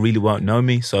these people really won't know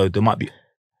me. So there might be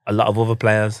a lot of other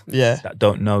players that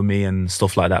don't know me and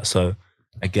stuff like that. So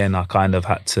again, I kind of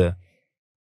had to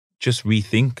just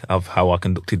rethink of how I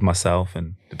conducted myself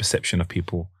and the perception of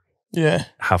people. Yeah.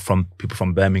 People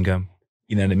from Birmingham.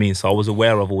 You know what I mean? So I was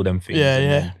aware of all them things. Yeah, and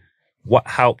yeah. What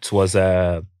helped was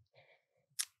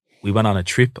we went on a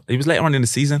trip. It was later on in the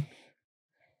season.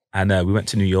 And we went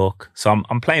to New York. So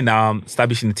I'm playing now, I'm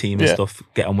establishing the team and stuff,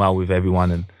 getting well with everyone.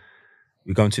 And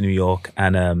we're going to New York,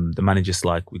 and the manager's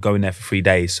like, we're going there for 3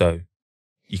 days, so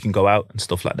you can go out and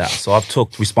stuff like that. So I've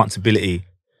took responsibility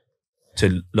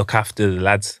to look after the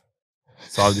lads.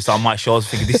 So it's on my shoulders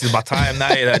thinking, this is my time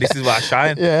now, you know, this is where I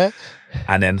shine. Yeah.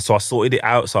 And then, so I sorted it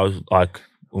out. So I was like,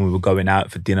 when we were going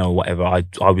out for dinner or whatever, I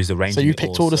was arranging. So you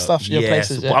picked all the stuff for your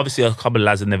places? So, but obviously a couple of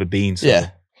lads had never been. So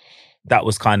that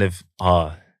was kind of,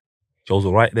 Joel's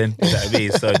all right then. You know what I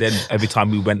mean? So then every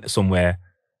time we went somewhere,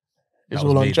 It was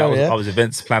all on Joe, I was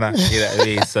events planner, you know what I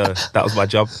mean? So that was my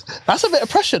job. That's a bit of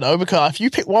pressure though, because if you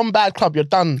pick one bad club, you're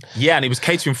done. Yeah, and he was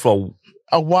catering for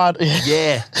a wide,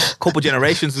 couple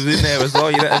generations was in there as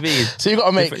well, you know what I mean? So you got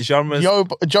to make different genres.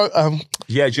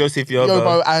 Joseph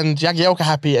Yobo and Jagielka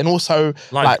happy, and also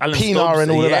like Pina Stubbs,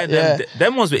 and all of that. Yeah,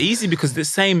 them ones were easy because the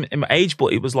same in my age,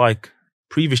 but it was like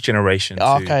previous generation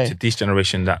to this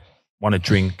generation that want to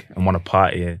drink and want to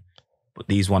party. But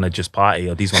these want to just party,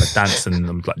 or these want to dance,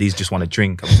 and like these just want to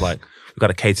drink. I was like, we've got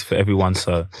to cater for everyone.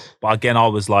 So, but again, I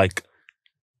was like,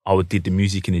 did the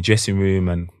music in the dressing room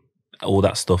and all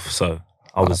that stuff. So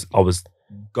I was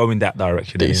going that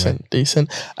direction. Decent.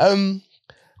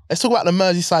 Let's talk about the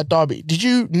Merseyside derby. Did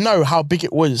you know how big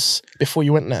it was before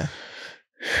you went there?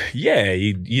 Yeah,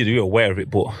 you're aware of it,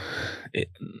 but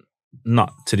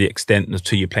not to the extent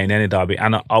until you're playing any derby.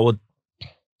 And I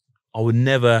would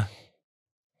never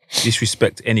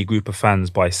disrespect any group of fans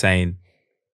by saying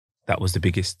that was the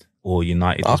biggest or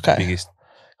United was the biggest.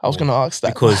 I was going to ask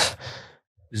that. Because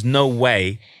there's no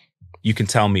way you can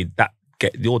tell me that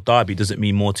your derby doesn't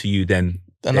mean more to you than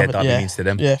their derby means to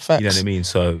them. Yeah, facts. You know what I mean?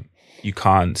 So you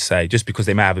can't say, just because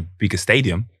they may have a bigger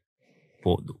stadium,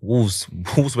 but Wolves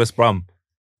West Brom,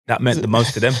 that meant the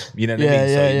most to them. You know what I mean?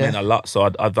 So it meant a lot.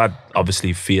 So I've had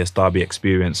obviously fierce derby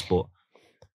experience, but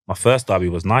my first derby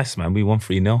was nice, man. We won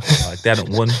 3-0. Like, they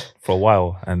hadn't won for a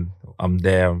while, and I'm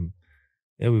there.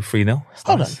 We were 3-0.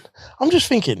 Hold on. I'm just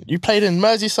thinking, you played in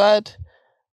Merseyside,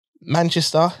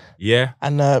 Manchester. Yeah.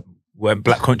 And went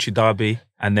Black Country derby,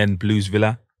 and then Blues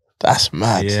Villa. That's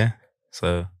mad. Yeah.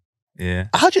 So, yeah.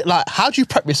 How do you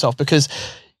prep yourself? Because,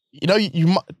 you know,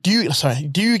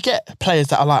 do you get players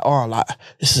that are like,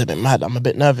 this is a bit mad, I'm a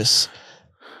bit nervous?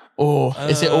 Or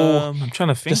is it all I'm trying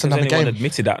to think, just another has anyone game?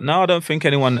 admitted that? No, I don't think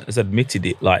anyone has admitted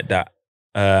it like that.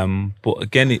 But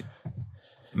again, it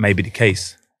may be the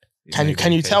case. Can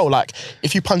you tell, like,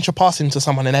 if you punch a pass into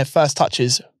someone and their first touch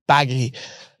is baggy,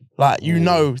 like, you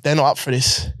know they're not up for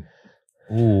this?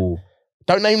 Ooh.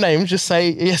 Don't name names, just say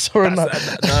yes or no.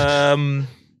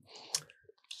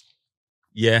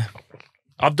 Yeah.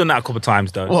 I've done that a couple of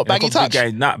times though. What, baggy touch?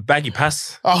 Not baggy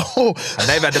pass. Oh. And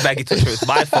they've had the baggy touch, so it's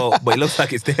my fault, but it looks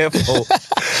like it's their fault.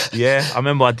 Yeah, I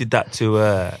remember I did that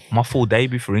to my full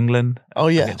debut for England. Oh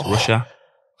yeah. Against Russia.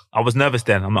 I was nervous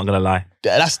then, I'm not going to lie.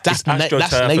 Yeah, that's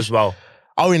AstroTurf as well.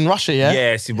 Oh, in Russia, yeah?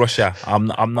 Yeah, it's in Russia. I'm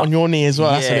not... On your knee as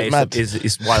well, that's a bit mad.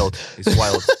 It's wild. It's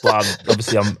wild. But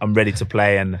obviously I'm ready to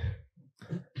play, and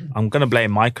I'm going to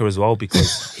blame Micah as well,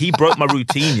 because he broke my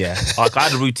routine, yeah. Like, I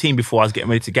had a routine before I was getting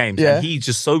ready to games, and he's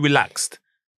just so relaxed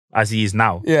as he is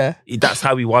now. Yeah. That's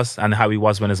how he was, and how he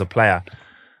was when as a player.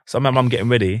 So I remember I'm getting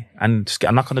ready, and just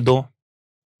get a knock on the door.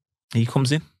 And he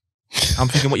comes in. I'm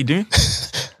thinking, what are you doing?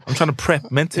 I'm trying to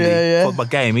prep mentally for my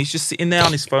game. He's just sitting there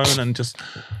on his phone and just...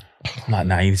 I'm like,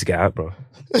 nah, you need to get out, bro.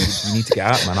 You need to get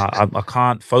out, man. I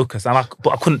can't focus.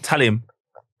 But I couldn't tell him,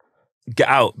 get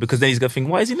out, because then he's going to think,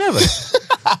 why is he nervous?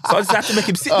 So I just had to make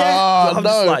him sit there. Oh, I'm no.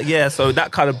 just like, yeah. So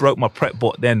that kind of broke my prep.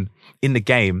 But then in the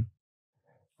game,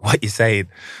 what you're saying,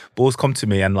 balls come to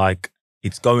me and like,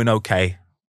 it's going okay.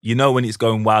 You know when it's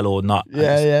going well or not.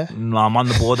 Yeah. No, I'm on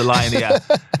the borderline here.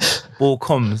 Ball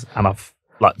comes and I've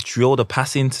like drilled a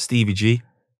pass into Stevie G.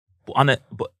 But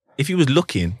if he was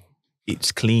looking,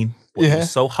 it's clean. But it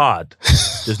was so hard.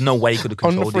 There's no way he could have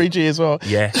controlled it. On the 3G as well.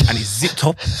 Yeah, and he's zipped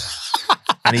up.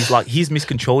 And he's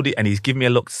miscontrolled it and he's giving me a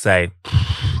look to say,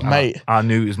 mate, I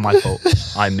knew it was my fault.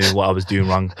 I knew what I was doing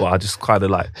wrong, but I just kind of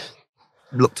like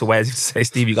looked away as if to say,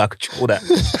 Steve, you got to control that.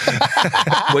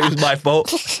 But it was my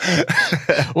fault.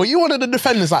 Well, you wanted the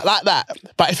defenders like that.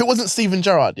 But if it wasn't Steven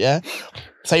Gerrard, yeah,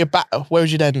 say you're back, where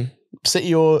would you then?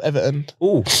 City or Everton?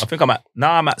 Oh, I think I'm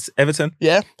at Everton.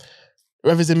 Yeah.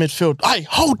 Whoever's in midfield. Hey,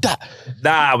 hold that.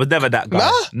 Nah, I was never that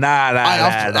guy. Nah.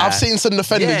 I've seen some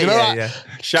defenders, you know that? Yeah.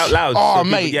 Shout loud. Oh,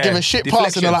 mate, giving shit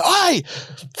pass and they're like, hey,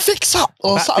 fix up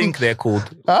or something. Batthink they're called.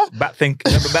 Huh? Batthink.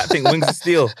 Remember Batthink, Wings of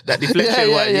Steel? That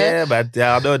deflection one. Yeah, man.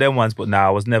 Yeah, I know them ones, but nah, I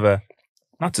was never,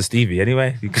 not to Stevie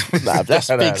anyway. Nah, that's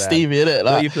big Stevie, innit?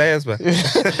 Like, you players, man.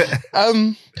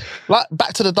 Like,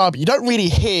 back to the derby, you don't really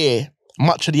hear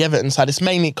much of the Everton side. It's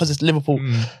mainly because it's Liverpool.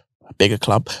 A bigger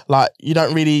club. Like, you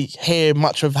don't really hear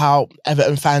much of how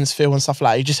Everton fans feel and stuff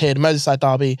like that. You just hear the Merseyside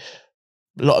derby,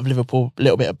 a lot of Liverpool, a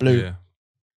little bit of blue. Yeah.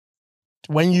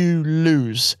 When you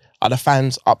lose, are the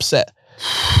fans upset?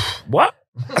 What?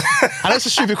 I know it's a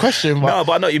stupid question, but no,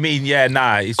 but I know what you mean. Yeah,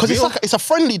 nah. Because it's a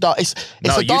friendly derby. It's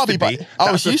a derby, but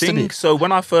it's used to be. So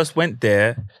when I first went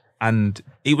there, and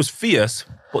it was fierce,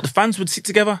 but the fans would sit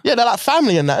together. Yeah, they're like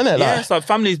family and that, isn't it? Yeah, it's like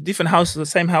families, different houses, the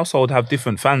same household have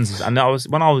different fans. And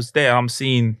when I was there, I'm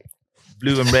seeing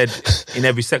blue and red in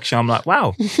every section. I'm like,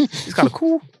 wow, it's kind of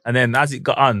cool. And then as it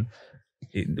got on,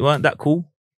 it weren't that cool.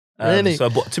 Really? So,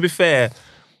 but to be fair,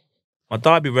 my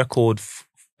derby record,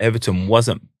 Everton,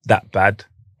 wasn't that bad.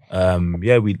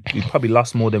 Yeah, we probably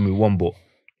lost more than we won, but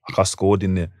like I scored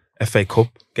in the FA Cup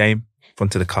game.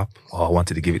 Front of the cup. Oh, I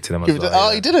wanted to give it to them as well.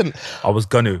 Oh, he didn't? I was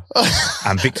gonna.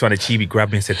 And Victor Anichibi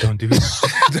grabbed me and said, don't do it.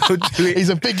 Don't do it. He's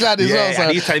a big lad as well. So.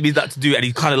 And he's telling me that to do it. And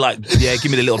he's kind of like, yeah, give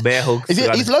me the little bear hug.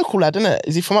 He's local lad, isn't it?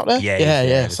 Is he from up there?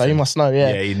 Yeah. So he must know,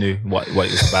 Yeah, he knew what it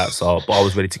was about. So, but I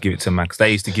was ready to give it to him, man. Because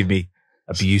they used to give me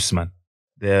abuse, man.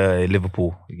 They're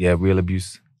Liverpool. Yeah, real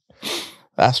abuse.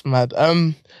 That's mad.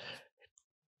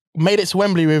 Made it to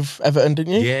Wembley with Everton,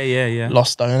 didn't you? Yeah.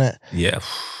 Lost though, innit? Yeah.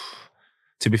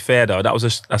 To be fair though, that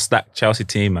was a stacked Chelsea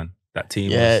team, man. That team.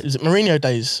 Yeah, is it Mourinho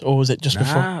days or was it just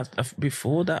before?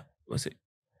 Before that, was it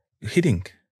Hiddink?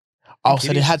 Oh,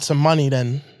 so they had some money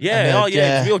then. Yeah,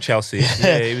 it's real Chelsea.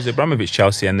 Yeah, it was Abramovich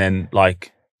Chelsea, and then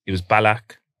like it was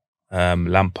Ballack,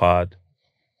 Lampard,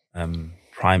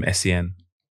 Prime Essien,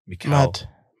 Mikel, Mad.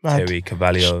 Terry,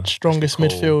 Carvalho. Strongest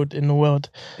midfield in the world.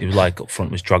 It was like up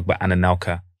front was Drogba and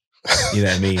Anelka. You know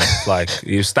what I mean? Like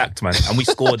it was stacked, man. And we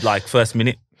scored like first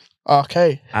minute.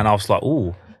 Okay. And I was like,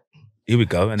 oh, here we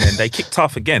go. And then they kicked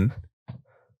off again.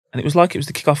 And it was like it was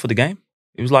the kickoff of the game.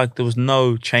 It was like there was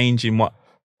no change in what,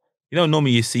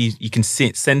 normally you can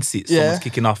sense it. Someone's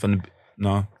kicking off and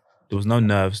no, there was no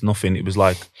nerves, nothing. It was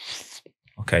like,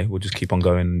 okay, we'll just keep on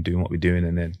going and doing what we're doing.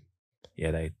 And then,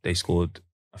 yeah, they scored,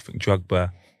 I think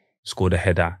Drogba scored a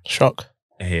header. Shock.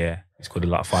 Yeah, he scored a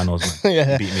lot of finals, man.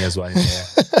 Yeah. He beat me as well. Yeah.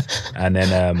 And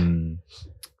then I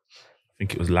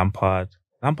think it was Lampard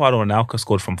or Anelka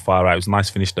scored from far out. It was a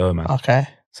nice finish though, man. Okay.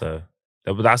 So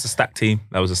that's a stacked team.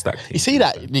 That was a stacked team. You see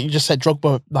that? You just said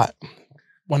Drogba like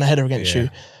won a header against you.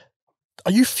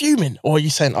 Are you fuming or are you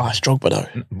saying, oh, it's Drogba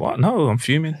though? What? No, I'm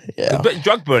fuming. Yeah. But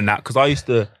Drogba and that, because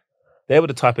they were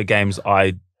the type of games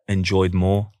I enjoyed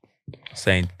more.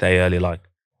 Saying they earlier, like,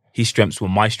 his strengths were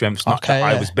my strengths. Not that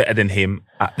I was better than him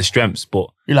at the strengths, but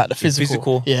you like the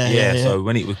physical. Yeah. So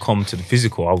when it would come to the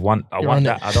physical, I want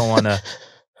that. I don't want to.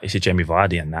 It's a Jamie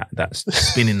Vardy and that's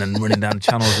spinning and running down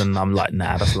channels, and I'm like,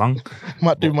 nah, that's long.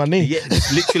 Might do my knee. Yeah,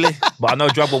 literally. But I know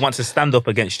Drogba wants to stand up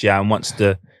against you and wants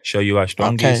to show you how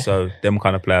strong he is. So them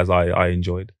kind of players I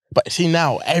enjoyed. But see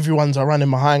now, everyone's a running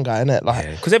behind guy, isn't it?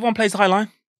 Like, because everyone plays the high line.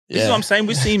 This is what I'm saying.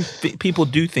 We're seeing people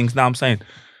do things now. I'm saying,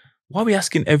 why are we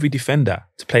asking every defender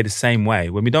to play the same way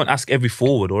when we don't ask every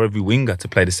forward or every winger to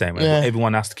play the same way? But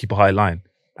everyone has to keep a high line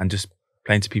and just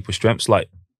playing to people's strengths. Like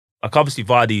obviously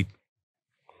Vardy,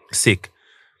 sick,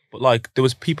 but like there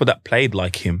was people that played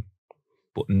like him,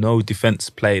 but no defense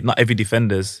played. Not every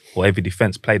defenders or every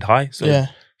defense played high, so he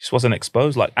just wasn't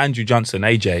exposed. Like Andrew Johnson,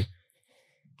 AJ,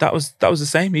 that was the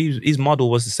same. His model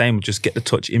was the same. Just get the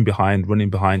touch in behind, running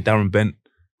behind. Darren Bent,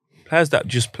 players that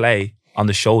just play on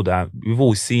the shoulder. We've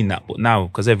always seen that, but now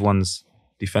because everyone's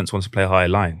defense wants to play a higher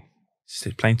line,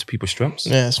 Just playing to people's strengths.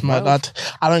 Yeah, it's mad.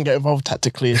 I don't get involved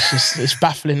tactically. It's just it's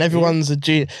baffling. Everyone's a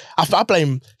G. I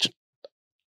blame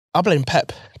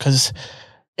Pep because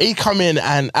he come in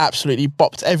and absolutely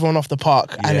bopped everyone off the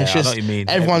park, and it's just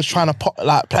everyone's trying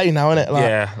to play now, isn't it? Like,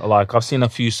 yeah, like I've seen a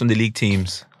few Sunday League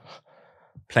teams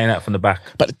playing out from the back.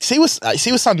 But see with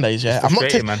Sundays, yeah.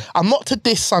 I'm not to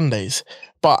diss Sundays,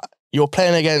 but you're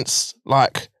playing against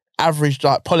like average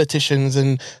like politicians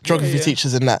and geography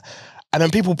teachers and that. And then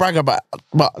people brag about,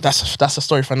 but that's a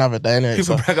story for another day. Anyway,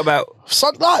 people brag about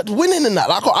like winning and that.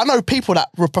 Like I know people that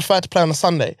would prefer to play on a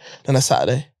Sunday than a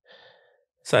Saturday.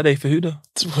 Saturday for who though?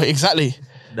 Exactly.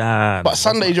 Nah. But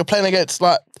Sundays you're playing against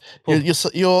like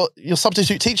your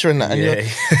substitute teacher in that. And do you know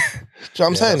what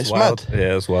I'm saying? It's wild. mad.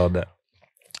 Yeah, it's wild. That.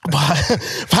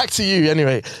 But back to you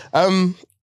anyway.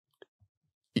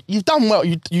 You've done well.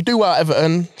 You do well at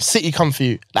Everton. City come for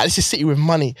you. Like this is City with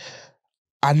money.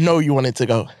 I know you wanted to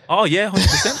go. Oh yeah,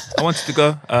 100%. I wanted to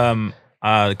go.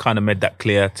 I kind of made that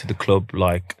clear to the club.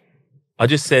 Like, I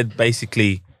just said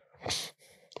basically,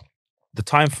 the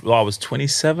time I was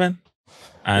 27,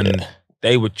 and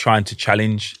they were trying to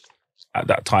challenge. At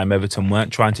that time, Everton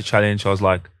weren't trying to challenge. I was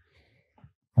like,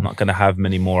 I'm not going to have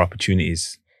many more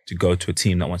opportunities to go to a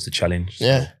team that wants to challenge.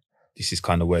 Yeah, so this is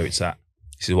kind of where it's at.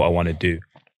 This is what I want to do,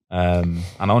 and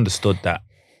I understood that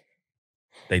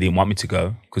they didn't want me to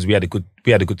go because we had a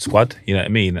good squad, you know what I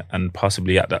mean? And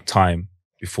possibly at that time,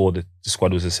 before the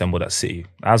squad was assembled at City,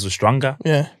 ours was stronger.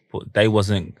 Yeah. But they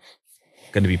wasn't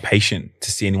going to be patient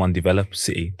to see anyone develop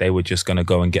City. They were just going to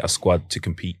go and get a squad to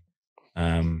compete.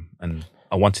 And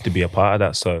I wanted to be a part of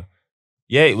that. So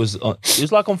yeah, it was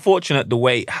like unfortunate the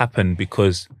way it happened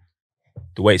because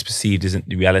the way it's perceived isn't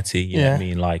the reality. You know what I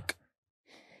mean? Like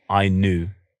I knew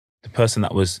the person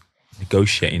that was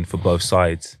negotiating for both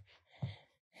sides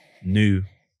knew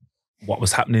what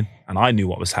was happening, and I knew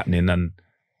what was happening. And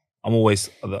I'm always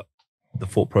the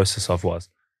thought process of was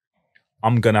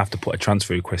I'm gonna have to put a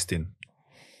transfer request in,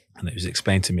 and it was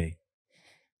explained to me.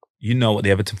 You know what the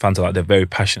Everton fans are like; they're very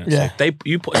passionate. Yeah. So if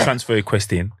you put a transfer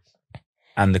request in,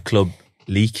 and the club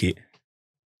leak it,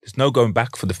 there's no going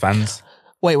back for the fans.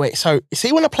 Wait. So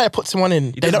see, when a player puts one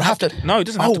in, they don't have to. No, it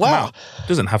doesn't have to come out. It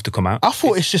doesn't have to come out. I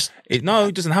thought it's just. No,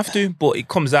 it doesn't have to, but it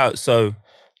comes out so.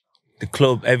 The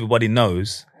club, everybody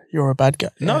knows. You're a bad guy.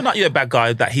 No, not you're a bad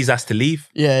guy, that he's asked to leave.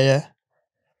 Yeah.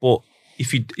 But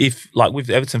if like with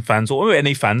the Everton fans or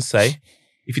any fans say,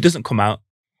 if he doesn't come out,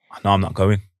 I know I'm not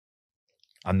going.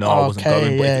 I know I wasn't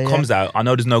going. But if it comes out, I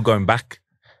know there's no going back.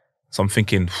 So I'm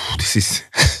thinking, this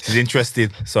is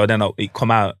interesting. So then it come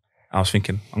out, I was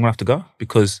thinking, I'm going to have to go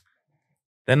because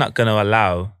they're not going to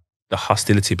allow the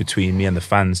hostility between me and the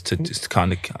fans to just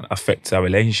kind of affect our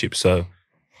relationship. So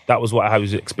that was what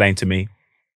was explained to me.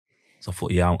 So I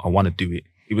thought, yeah, I want to do it.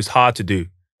 It was hard to do.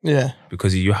 Yeah.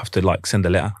 Because you have to like send a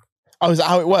letter. Oh, is that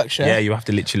how it works? Yeah. Yeah, you have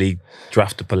to literally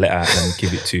draft up a letter and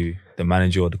give it to the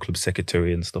manager or the club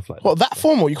secretary and stuff like that. Well, that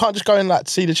formal? You can't just go and like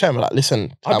see the chairman, like,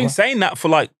 listen. I've been saying that for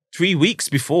like 3 weeks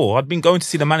before. I'd been going to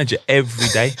see the manager every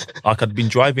day. Like I'd been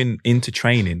driving into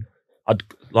training.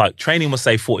 Training was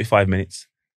say 45 minutes.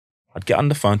 I'd get on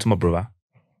the phone to my brother.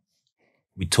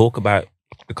 We'd talk about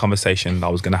the conversation I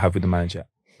was going to have with the manager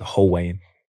the whole way in.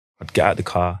 I'd get out of the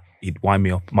car, he'd wind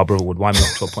me up. My brother would wind me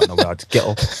up to a point where I'd get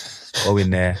up, go in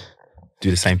there,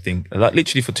 do the same thing. Like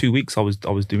literally for 2 weeks, I was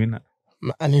doing that.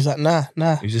 And he's like, nah.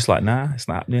 He was just like, nah, it's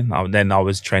not happening. Then I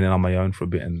was training on my own for a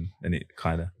bit, and then it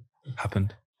kind of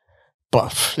happened.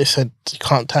 But listen, you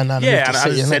can't turn down. Yeah, and as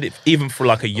I said, it, even for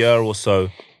like a year or so,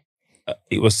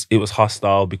 it was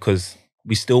hostile because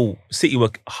City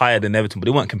were higher than Everton, but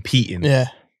they weren't competing. Yeah.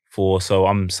 So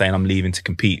I'm saying I'm leaving to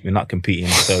compete. We're not competing.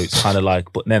 So it's kind of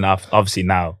like, but then obviously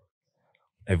now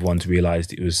everyone's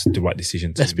realised it was the right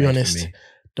decision to Let's be honest. for me.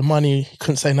 The money, you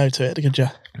couldn't say no to it, could you?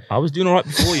 I was doing all right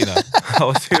before, you know.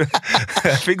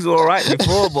 Things were all right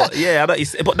before, but yeah,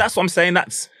 but that's what I'm saying.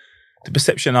 That's the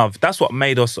perception of, that's what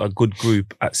made us a good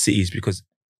group at Cities, because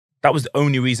that was the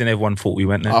only reason everyone thought we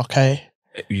went there. Okay.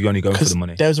 You're only going for the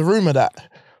money. There was a rumour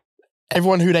that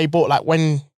everyone who they bought, like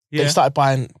when they started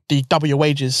buying, the double your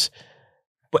wages.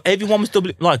 But everyone was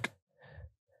doubling, like,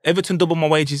 Everton doubled my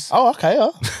wages. Oh, okay.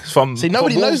 See,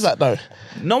 nobody knows that though.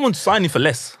 No one's signing for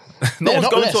less. No one's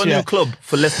going to a new club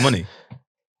for less money.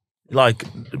 Like,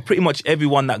 pretty much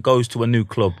everyone that goes to a new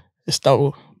club, it's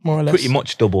double, more or less. Pretty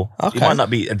much double. Okay. It might not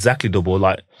be exactly double,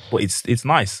 like, but it's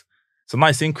nice. It's a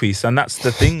nice increase. And that's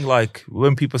the thing, like,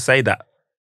 when people say that,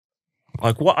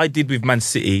 like, what I did with Man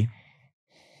City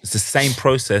is the same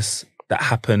process that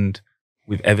happened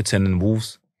with Everton and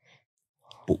Wolves.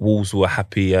 But Wolves were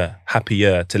happier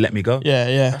to let me go.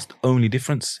 Yeah. That's the only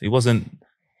difference. It wasn't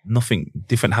nothing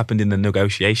different happened in the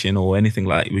negotiation or anything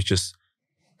like that. It was just,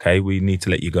 okay, we need to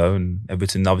let you go. And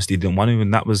Everton obviously didn't want to,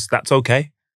 and that's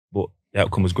okay. But the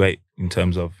outcome was great in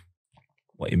terms of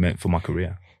what it meant for my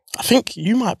career. I think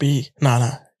you might be... No.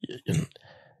 I'm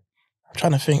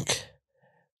trying to think.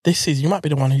 This season, you might be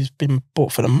the one who's been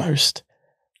bought for the most.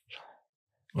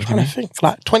 I'm trying to think.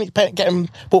 Like, getting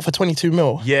bought for 22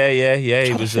 mil. Yeah.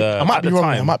 It was... I might be wrong.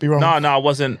 I might be wrong. No, I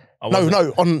wasn't.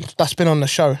 No, that's been on the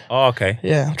show. Oh, okay.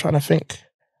 Yeah, I'm trying to think.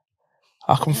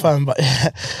 I'll confirm, but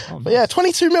yeah. But yeah,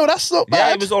 22 mil, that's not bad.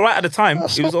 Yeah, it was all right at the time.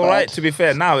 It was all right, to be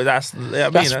fair. Now,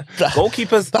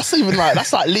 goalkeepers... That's even like,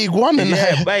 that's like League One.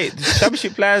 Yeah, mate.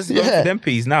 Championship players go for them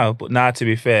peas now. But now, to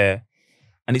be fair,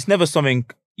 and it's never something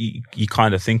you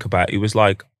kind of think about. It was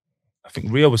like, I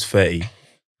think Rio was 30.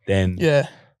 Then there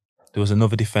was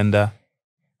another defender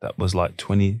that was like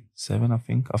 27, I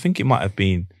think. I think it might have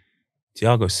been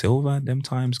Thiago Silva them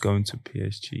times going to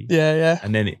PSG. Yeah.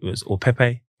 And then it was, or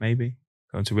Pepe, maybe,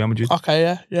 going to Real Madrid. Okay,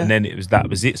 yeah. And then that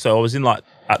was it. So I was in like,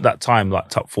 at that time, like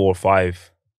top 4 or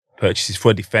 5 purchases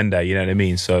for a defender, you know what I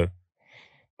mean? So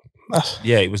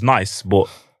yeah, it was nice, but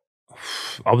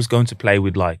I was going to play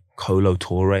with like Kolo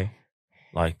Touré,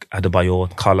 like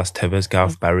Adebayor, Carlos Tevez,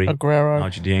 Gareth Barry, Aguero.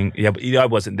 Argentine. Yeah, but I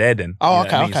wasn't there then. Oh,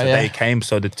 okay, okay, so they came.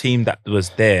 So the team that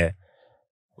was there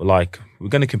were like, we're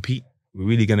going to compete. We're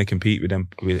really going to compete with them,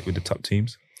 with the top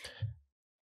teams.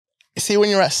 See, when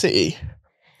you're at City,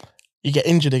 you get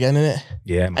injured again, innit?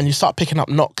 Yeah, man. And you start picking up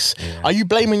knocks. Yeah. Are you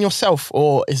blaming yourself,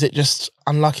 or is it just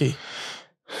unlucky?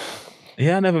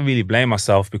 Yeah, I never really blame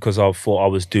myself because I thought I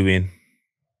was doing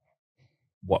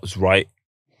what was right,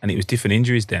 and it was different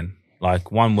injuries then.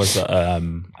 Like one was a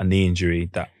knee injury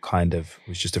that kind of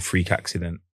was just a freak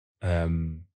accident.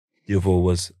 The other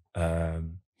was a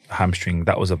hamstring.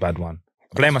 That was a bad one.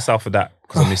 I blame myself for that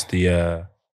because I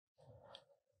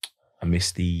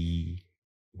missed the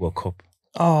World Cup.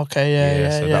 Oh, okay,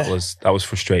 yeah. So that was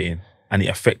frustrating, and it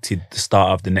affected the start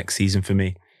of the next season for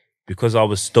me because I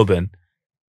was stubborn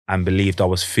and believed I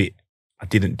was fit. I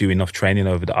didn't do enough training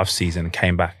over the off season and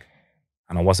came back,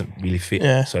 and I wasn't really fit.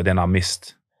 Yeah. So then I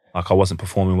missed. Like I wasn't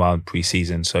performing well in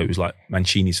pre-season, so it was like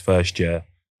Mancini's first year,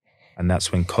 and that's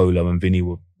when Kolo and Vinny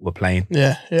were playing.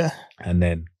 Yeah. And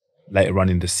then later on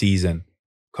in the season,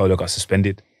 Kolo got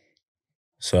suspended.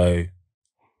 So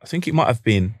I think it might have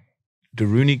been the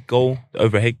Rooney goal, the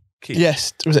overhead kick.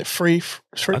 Yes, was it 3?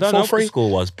 I don't know what the score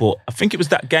was, but I think it was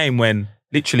that game when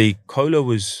literally Kolo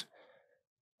was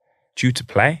due to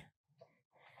play,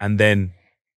 and then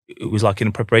it was like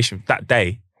in preparation that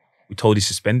day, we told he's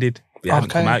suspended. It hadn't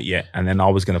come out yet, and then I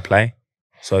was going to play.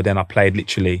 So then I played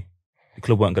literally, the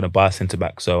club weren't going to buy a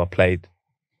centre-back, so I played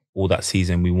all that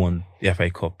season. We won the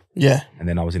FA Cup. Yeah. And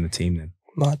then I was in the team then.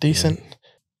 No, decent.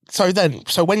 Yeah.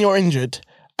 So when you're injured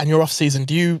and you're off season,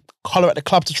 do you holler at the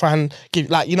club to try and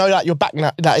give, like, you know, like you're back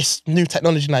now, that it's new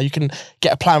technology now, you can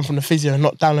get a plan from the physio and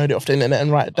not download it off the internet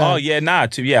and write it down? Oh,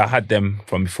 yeah, I had them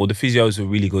from before. The physios were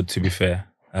really good, to be fair.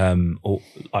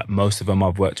 Like most of them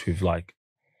I've worked with, like,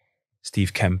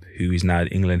 Steve Kemp, who is now the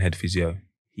England head physio.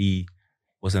 He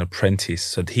was an apprentice.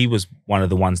 So he was one of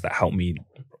the ones that helped me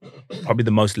probably the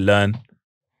most learn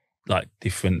like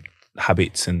different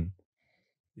habits and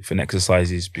different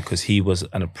exercises because he was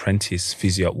an apprentice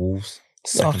physio at Wolves.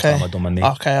 Second time I done my knee.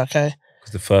 Okay.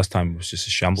 Because the first time it was just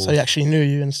a shambles. So he actually knew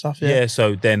you and stuff, yeah. Yeah,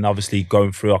 so then obviously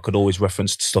going through, I could always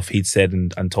reference stuff he'd said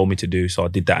and told me to do. So I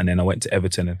did that, and then I went to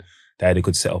Everton and they had a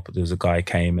good setup. There was a guy who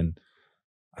came, and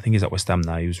I think he's at West Ham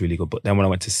now. He was really good. But then when I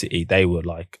went to City, they were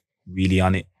like really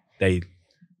on it. I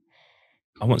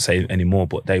won't say anymore,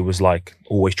 but they was like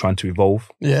always trying to evolve.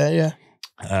 Yeah.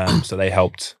 So they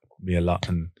helped me a lot.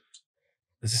 And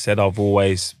as I said, I've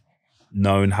always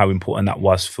known how important that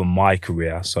was for my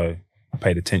career. So I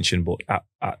paid attention. But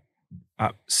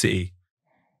at City,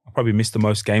 I probably missed the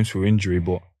most games for injury,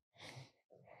 but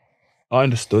I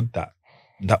understood that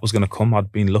was going to come.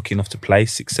 I'd been lucky enough to play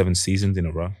 6-7 seasons in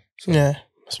a row. So yeah.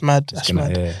 That's mad. That's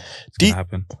mad. Yeah, it's going to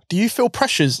happen. Do you feel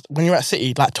pressures when you're at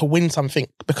City, like to win something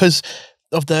because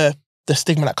of the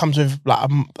stigma that comes with like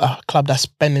a club that's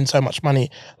spending so much money?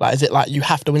 Like, is it like you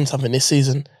have to win something this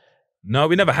season? No,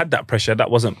 we never had that pressure. That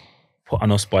wasn't put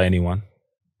on us by anyone.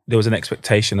 There was an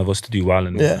expectation of us to do well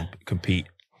and compete.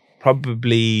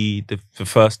 Probably the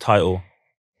first title,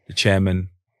 the chairman,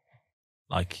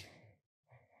 like,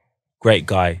 great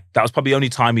guy. That was probably the only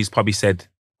time he's probably said,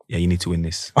 yeah, you need to win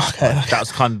this. Okay. That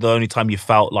was kind of the only time you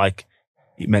felt like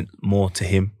it meant more to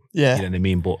him. Yeah. You know what I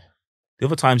mean? But the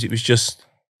other times it was just,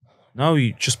 no,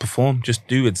 you just perform. Just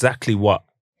do exactly what,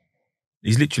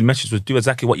 his literally message was, do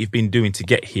exactly what you've been doing to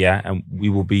get here and we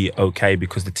will be okay,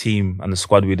 because the team and the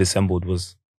squad we'd assembled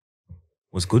was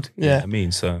was good. Yeah. You know what I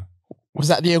mean? So Was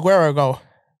that the Aguero goal?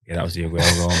 yeah, that was the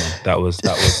Aguero goal, man.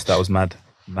 That was mad.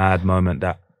 Mad moment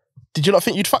that. Did you not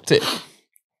think you'd fucked it?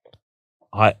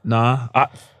 At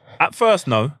first,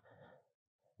 no.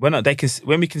 When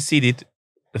we conceded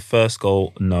the first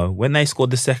goal, no. When they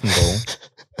scored the second goal,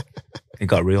 it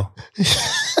got real.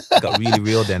 It got really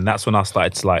real then. That's when I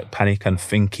started to like panic and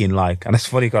thinking like, and it's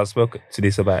funny because I spoke to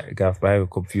this about Gareth Bale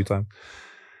a few times.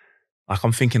 Like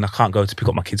I'm thinking I can't go to pick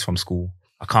up my kids from school.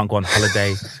 I can't go on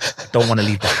holiday. I don't want to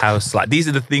leave the house. Like these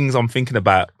are the things I'm thinking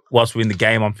about whilst we're in the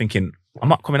game. I'm thinking, I'm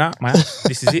not coming out, man.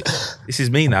 This is it. This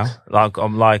is me now. Like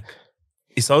I'm like,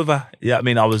 it's over. Yeah, I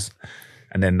mean,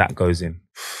 and then that goes in.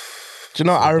 Do you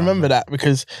know, I remember that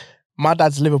because my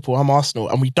dad's Liverpool, I'm Arsenal,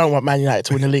 and we don't want Man United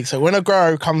to win the league. So when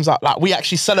Aguero comes up, like we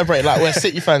actually celebrate like we're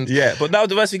City fans. Yeah, but now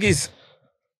the worst thing is,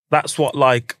 that's what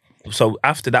like, so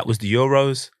after that was the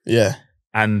Euros. Yeah.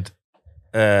 And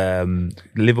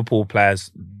Liverpool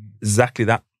players, exactly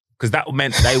that. Because that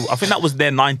meant I think that was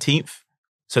their 19th.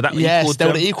 So that equaled they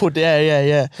would have equaled,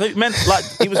 yeah. So it meant like,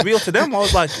 it was real to them. I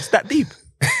was like, it's that deep.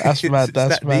 That's mad,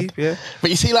 that's mad. Deep, yeah. But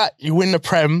you see, like, you win the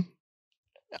Prem,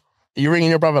 you're ringing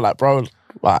your brother like, bro,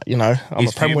 like, you know, I'm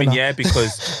He's a Prem fuming, winner. yeah,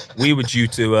 because we were due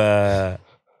to,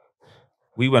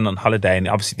 we went on holiday and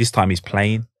obviously this time he's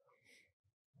playing.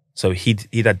 So he'd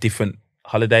had different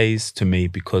holidays to me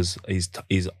because his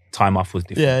time off was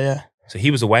different. Yeah. So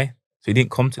he was away. So he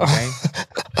didn't come to the game.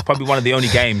 Probably one of the only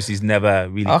games he's never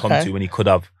really come to when he could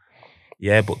have.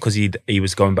 Yeah, but because he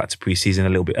was going back to pre-season a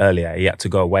little bit earlier, he had to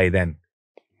go away then.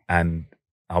 And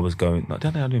I was going, I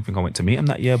don't think I went to meet him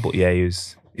that year, but yeah, he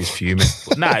was fuming.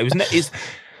 But nah,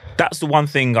 that's the one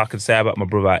thing I could say about my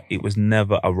brother. It was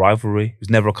never a rivalry. It was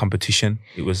never a competition.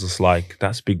 It was just like,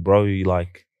 that's big bro.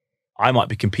 Like, I might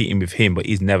be competing with him, but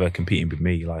he's never competing with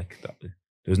me. Like, there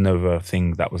was never a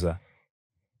thing that was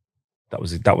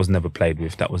never played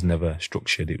with. That was never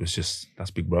structured. It was just,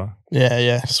 that's big bro.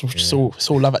 Yeah. It's all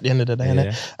love at the end of the day,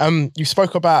 innit? You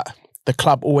spoke about the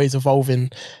club always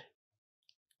evolving.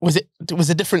 Was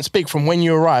the difference big from when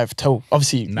you arrived till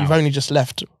obviously you've only just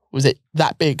left? Was it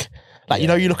that big? Like, you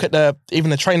know, you look at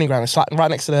even the training ground, it's like right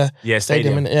next to the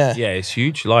stadium. Innit? Yeah, it's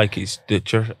huge. Like, the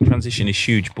transition is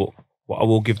huge. But what I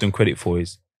will give them credit for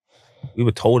is we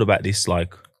were told about this,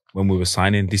 like, when we were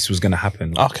signing, this was going to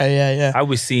happen. Like, okay, yeah. How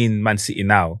we're seeing Man City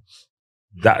now,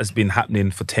 that has been happening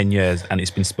for 10 years and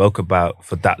it's been spoke about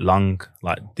for that long.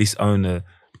 Like, this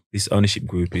ownership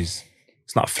group it's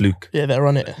not a fluke. Yeah, they're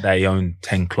on it. They own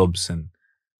 10 clubs and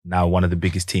now one of the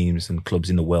biggest teams and clubs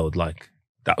in the world. Like,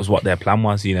 that was what their plan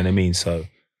was, you know what I mean? So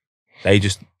they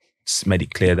just made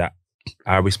it clear that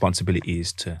our responsibility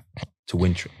is to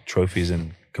win trophies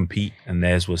and compete, and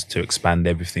theirs was to expand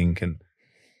everything. And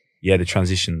yeah, the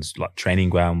transitions, like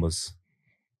training ground was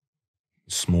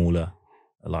smaller.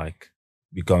 Like,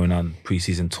 we're going on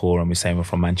pre-season tour and we're saying we're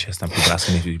from Manchester and people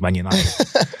asking if we're Man United.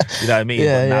 You know what I mean?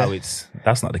 But now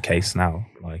that's not the case now.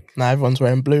 Like, now everyone's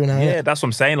wearing blue now. Yeah, that's what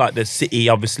I'm saying. Like, the City,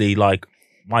 obviously, like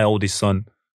my oldest son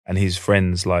and his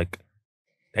friends, like,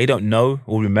 they don't know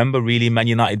or remember really Man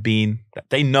United being,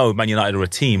 they know Man United are a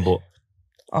team, but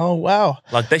oh wow.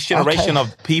 Like, this generation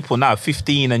of people now,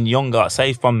 15 and younger,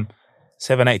 say from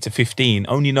 7, 8 to 15,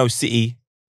 only know City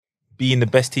being the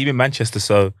best team in Manchester.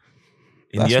 So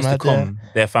in years to come,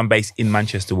 their fan base in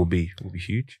Manchester will be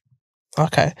huge.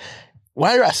 Okay.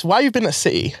 While you've been at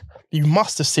City, you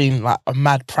must have seen like a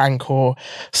mad prank or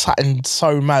something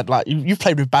so mad. Like, you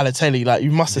played with Balotelli, like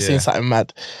you must have seen something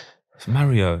mad.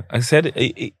 Mario, I said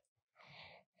he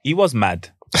was mad,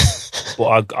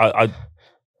 but I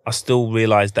still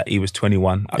realised that he was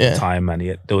 21 at the time,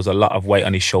 and there was a lot of weight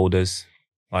on his shoulders.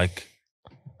 Like,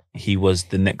 he was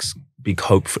the next big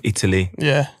hope for Italy.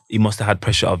 Yeah, he must have had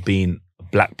pressure of being a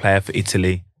black player for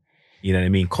Italy. You know what I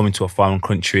mean? Coming to a foreign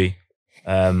country.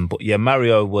 But yeah,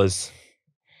 Mario was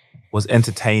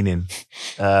entertaining.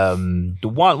 One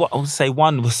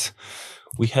was,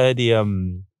 we heard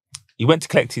he went to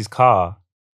collect his car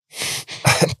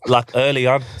like early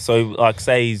on. So, like,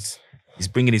 say he's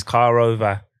bringing his car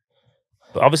over,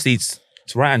 but obviously it's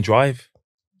right-hand drive.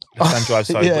 Left-hand drive,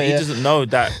 sorry. But he doesn't know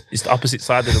that it's the opposite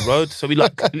side of the road. So he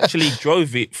like literally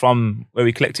drove it from where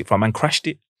he collected it from and crashed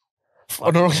it.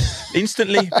 Like,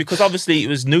 instantly, because obviously it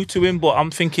was new to him. But I'm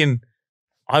thinking,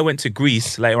 I went to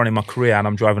Greece later on in my career and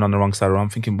I'm driving on the wrong side of the road. I'm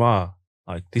thinking, wow,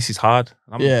 like, this is hard.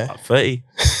 I'm like 30.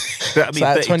 I mean,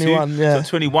 so 21, So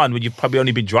 21, when you've probably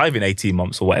only been driving 18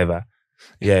 months or whatever.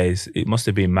 Yeah, it must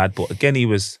have been mad. But again, he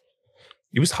was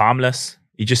harmless.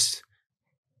 I just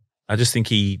think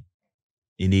he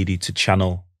needed to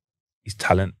channel his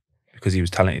talent because he was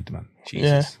talented, man.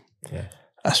 Jesus. Yeah.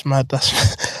 That's mad.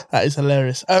 That is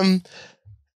hilarious.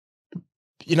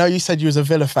 you know, you said you was a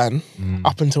Villa fan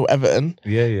up until Everton.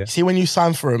 Yeah. You see, when you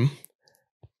signed for him,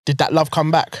 did that love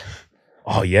come back?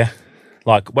 Oh, yeah.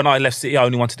 Like, when I left City, I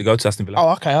only wanted to go to Aston Villa.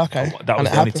 Oh, okay. That was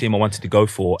the only team I wanted to go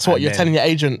for. So what, you're telling your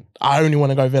agent, I only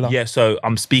want to go Villa? Yeah, so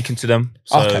I'm speaking to them.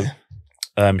 So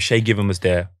Shay Given was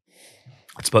there.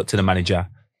 I spoke to the manager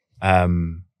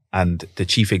and the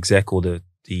chief exec or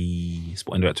the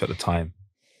sporting director at the time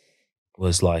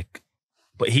was like,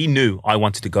 but he knew I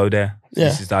wanted to go there. So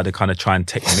this is how to kind of try and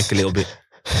take the mick a little bit.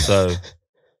 So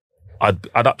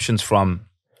I'd options from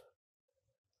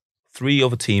 3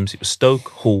 other teams. It was Stoke,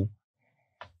 Hull,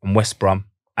 and West Brom.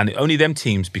 And only them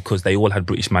teams, because they all had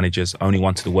British managers, I only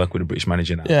wanted to work with a British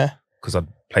manager now. Yeah. Because I'd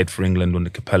played for England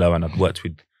under Capello and I'd worked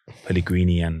with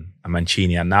Pellegrini and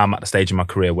Mancini. And now I'm at the stage in my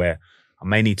career where I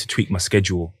may need to tweak my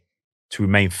schedule to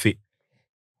remain fit.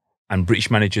 And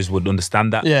British managers would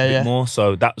understand that a bit more.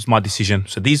 So that was my decision.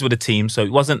 So these were the teams. So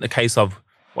it wasn't a case of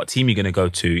what team you're going to go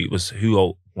to. It was who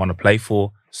I want to play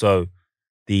for. So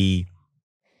the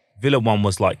Villa one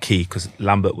was like key because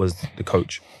Lambert was the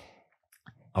coach,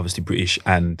 obviously British,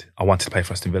 and I wanted to play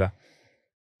for Aston Villa.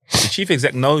 The chief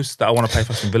exec knows that I want to play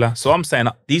for Aston Villa. So I'm saying,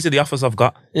 these are the offers I've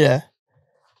got. Yeah.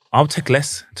 I'll take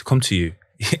less to come to you.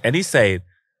 And he's saying,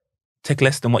 take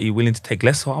less than what you're willing to take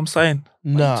less for. I'm saying,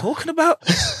 what are you talking about?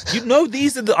 You know,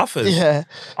 these are the offers. Yeah.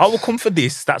 I will come for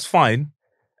this. That's fine.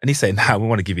 And he's saying, nah, we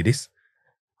want to give you this.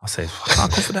 I said, I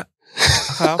can't come for that.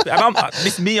 And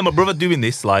this me and my brother doing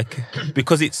this, like,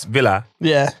 because it's Villa.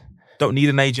 Yeah. Don't need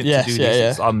an agent to do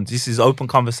this. Yeah. This is open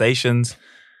conversations.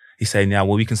 He's saying, yeah,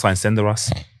 well, we can sign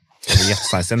Senderos. So you have to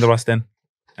sign Senderos then.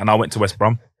 And I went to West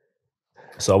Brom.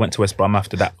 So I went to West Brom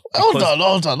after that. Hold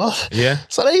on. Yeah.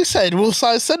 So they said, we'll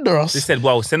sign Senderos. They said,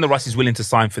 well, Senderos is willing to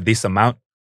sign for this amount.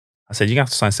 I said, you're going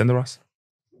to have to sign Senderos.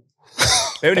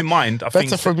 Bearing in mind, I think...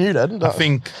 Better from you then. I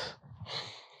think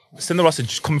Senderos had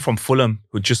just coming from Fulham,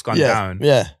 who'd just gone down.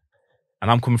 Yeah. And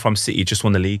I'm coming from City, just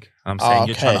won the league. And I'm saying,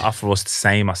 you're trying to offer us the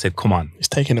same. I said, come on. He's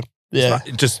taking it. Yeah.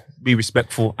 Just be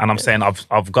respectful. And I'm saying,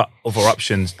 I've got other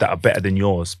options that are better than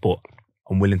yours, but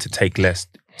I'm willing to take less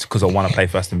because I want to play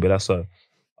for Aston Villa. So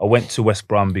I went to West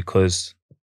Brom because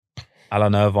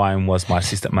Alan Irvine was my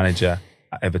assistant manager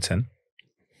at Everton.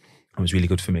 It was really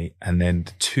good for me. And then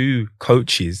the 2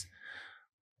 coaches,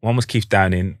 one was Keith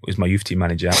Downing, who was my youth team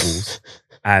manager at Wolves,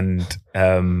 and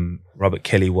Robert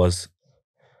Kelly was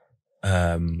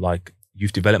like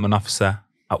youth development officer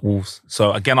at Wolves.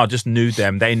 So again, I just knew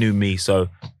them. They knew me. So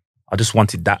I just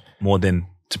wanted that more than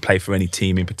to play for any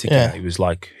team in particular. Yeah. It was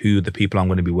like, who are the people I'm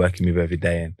going to be working with every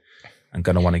day and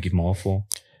going to want to give my all for.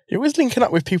 You're always linking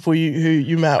up with people who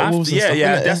you met at Wolves and stuff.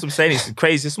 Yeah, that's what I'm saying. It's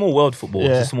crazy. It's a small world, football.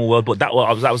 Yeah. It's a small world. But that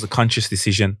was a conscious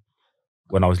decision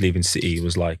when I was leaving City. It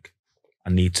was like, I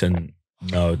need to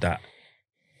know that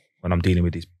when I'm dealing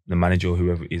with the manager or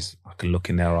whoever it is, I can look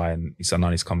in their eye and it's an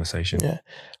honest conversation. Yeah.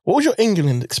 What was your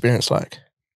England experience like?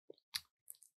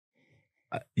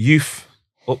 Youth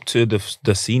up to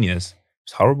the seniors,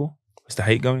 it's horrible. I used to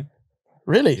hate going.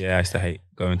 Really? Yeah, I used to hate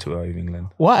going to England.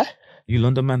 Why? You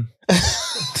London man.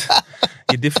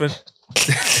 You're different.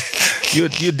 You're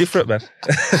different, man.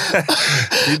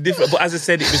 You're different. But as I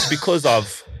said, it was because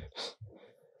of,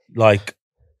 like,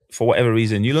 for whatever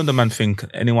reason, you London man think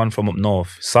anyone from up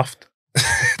north soft.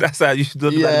 That's how you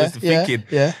London man was thinking.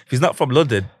 Yeah. If he's not from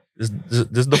London,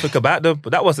 there's nothing about them.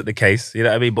 But that wasn't the case. You know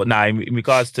what I mean? But now, in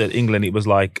regards to England, it was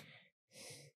like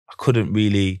I couldn't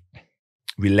really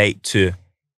relate to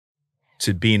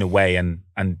being away and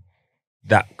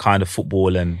that kind of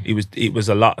football, and it was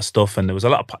a lot of stuff, and there's a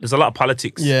lot of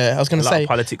politics. Yeah, I was going to say,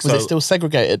 politics. Was it still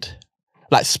segregated,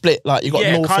 like split, like you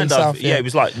got north and south? Yeah, it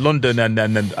was like London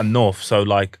and north. So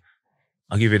like,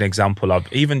 I'll give you an example of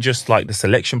even just like the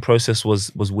selection process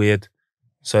was weird.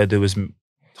 So there was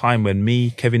time when me,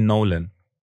 Kevin Nolan,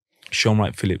 Sean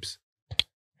Wright Phillips,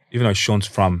 even though Sean's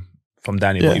from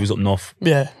down here, but he was up north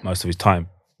most of his time.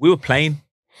 We were playing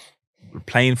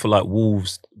for like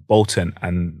Wolves, Bolton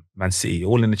and Man City,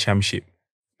 all in the Championship,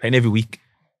 playing every week.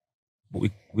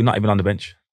 But we're not even on the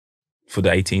bench for the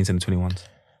 18s and the 21s.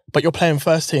 But you're playing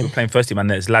first team? We're playing first team, and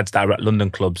there's lads that are at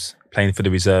London clubs playing for the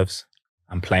reserves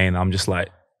and playing. I'm just like,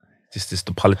 just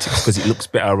the politics, because it looks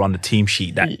better on the team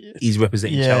sheet that he's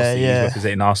representing Chelsea, he's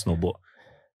representing Arsenal. But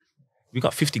we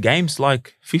got 50 games,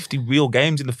 like 50 real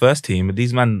games in the first team. And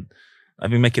these men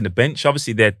have been making the bench.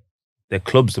 Obviously, their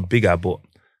clubs are bigger, but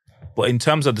in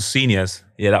terms of the seniors,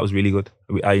 that was really good.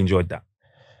 I enjoyed that.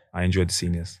 I enjoyed the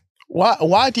seniors.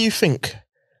 Why do you think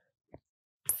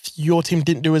your team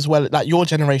didn't do as well, like your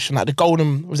generation, like the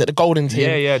golden team?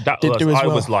 Yeah, that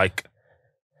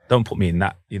don't put me in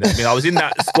that. You know what I mean? I was in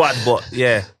that squad, but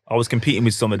yeah, I was competing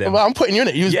with some of them. Well, I'm putting you in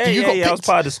it. You got picked. I was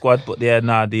part of the squad, but yeah,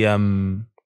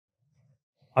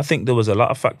 I think there was a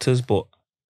lot of factors, but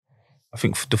I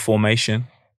think the formation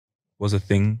was a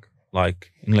thing.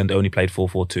 Like England only played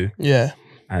 4-4-2. Yeah.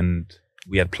 And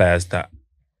we had players that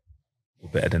were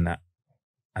better than that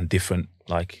and different.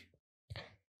 Like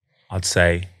I'd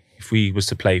say if we was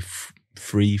to play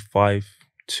 3-5-2,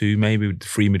 maybe with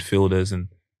 3 midfielders and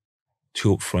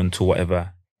 2 up front or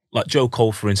whatever. Like Joe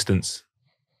Cole, for instance.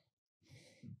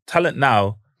 Talent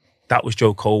now, that was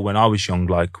Joe Cole when I was young.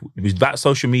 Like without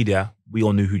social media, we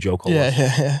all knew who Joe Cole was.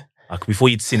 Yeah. Like before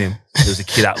you'd seen him, there was a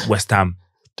kid at West Ham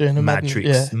doing a mad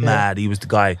tricks, mad. He was the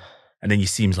guy. And then you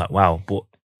see him like, wow. But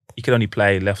he could only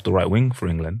play left or right wing for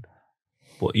England.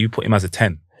 But you put him as a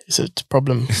 10. It's a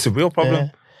problem. It's a real problem. Yeah.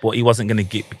 But he wasn't going to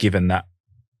get given that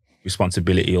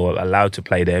responsibility or allowed to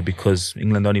play there because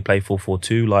England only play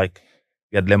 4-4-2. Like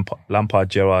we had Lampard,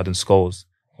 Gerrard and Scholes.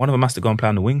 One of them has to go and play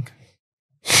on the wing.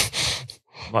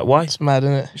 Like why? It's mad,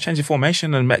 isn't it? Just change your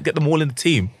formation and get them all in the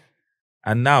team.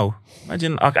 And now,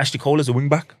 imagine Ashley Cole as a wing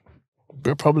back.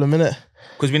 Bit of problem, innit?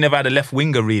 Because we never had a left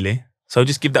winger really. So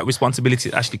just give that responsibility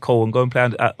to Ashley Cole and go and play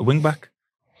at a wing back.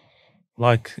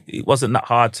 Like it wasn't that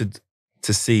hard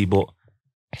to see, but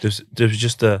there's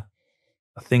just a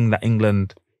thing that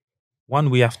England, one,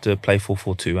 we have to play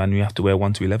 4-4-2 and we have to wear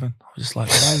 1-11. I was just like,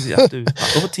 why does it have to?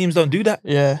 Like, other teams don't do that.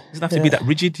 Yeah. It doesn't have to be that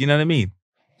rigid, you know what I mean?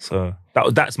 So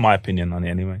that's my opinion on it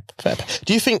anyway. Fair.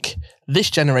 Do you think this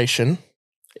generation,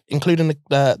 including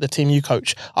the team you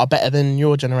coach, are better than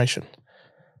your generation?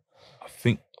 I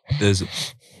think there's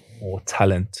more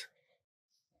talent.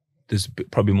 There's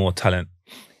probably more talent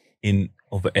in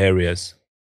other areas.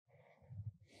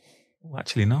 Well,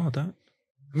 actually, no, I don't.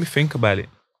 Let me think about it.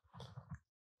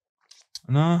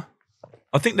 No.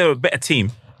 I think they're a better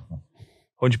team.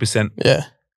 100%. Yeah.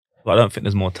 But I don't think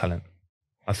there's more talent.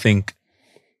 I think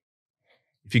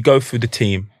if you go through the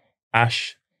team,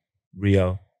 Ash,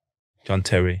 Rio, John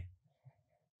Terry,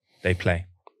 they play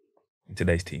in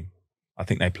today's team. I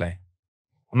think they play.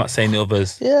 I'm not saying the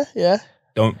others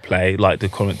don't play, like the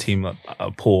current team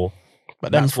are poor.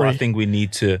 But that's what I think we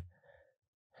need to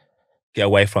get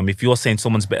away from. If you're saying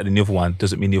someone's better than the other one,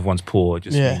 doesn't mean the other one's poor. It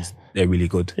just means they're really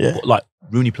good. Yeah. But like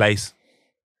Rooney plays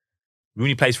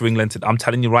for England. I'm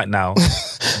telling you right now,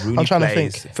 Rooney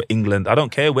plays for England. I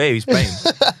don't care where he's playing.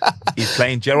 He's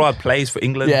playing. Gerrard plays for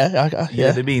England. Yeah. You know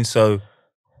what I mean? So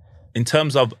in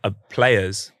terms of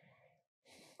players,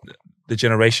 the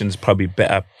generation's probably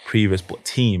better previous, but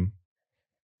team,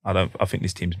 I think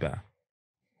this team's better.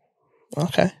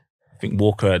 Okay.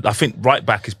 I think right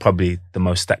back is probably the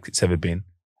most stacked it's ever been.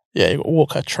 Yeah, you got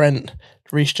Walker, Trent,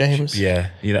 Reece James. Yeah,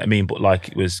 you know what I mean? But like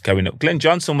it was going up. Glenn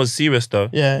Johnson was serious though.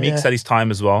 Yeah. Meeks had his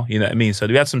time as well. You know what I mean? So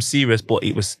we had some serious, but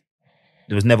it was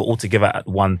never all together at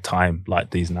one time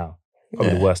like these now.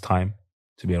 Probably the worst time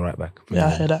to be a right back. Yeah,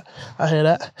 I hear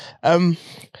that. All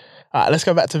right, let's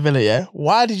go back to Villa, yeah?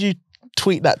 Why did you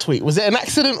tweet that tweet? Was it an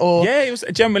accident or? Yeah, it was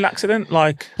a genuine accident.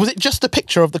 Like, was it just a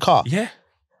picture of the car? Yeah.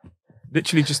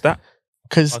 Literally just that.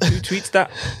 Because who tweets that?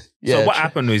 So what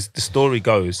happened is, the story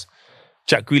goes,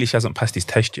 Jack Grealish hasn't passed his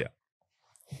test yet.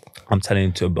 I'm telling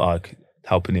him to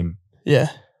helping him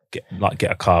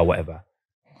get a car or whatever.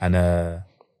 And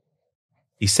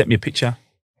he sent me a picture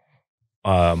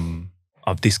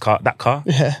of this car, that car.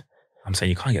 Yeah. I'm saying,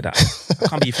 you can't get that. That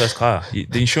can't be your first car.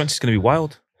 The insurance is going to be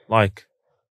wild. Like,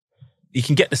 you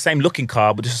can get the same looking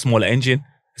car, but just a smaller engine.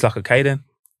 It's like, okay then.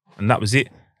 And that was it.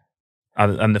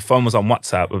 And the phone was on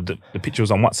WhatsApp. The picture was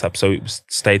on WhatsApp, so it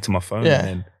stayed to my phone. Yeah. And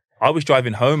then I was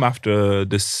driving home after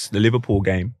the Liverpool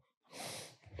game,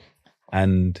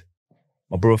 and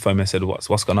my brother phoned me and said,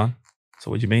 "What's going on?" So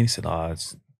what do you mean? He said,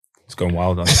 it's going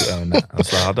wild on Twitter and that. I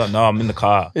was like, I don't know. I'm in the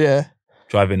car,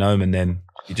 driving home, and then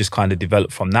it just kind of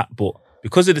developed from that. But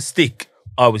because of the stick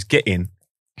I was getting,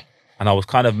 and I was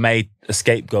kind of made a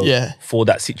scapegoat for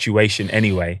that situation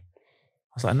anyway,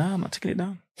 I was like, no, I'm not taking it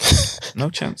down. No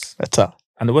chance. That's up.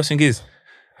 And the worst thing is,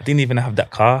 I didn't even have that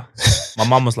car. My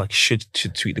mum was like, you should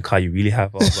tweet the car you really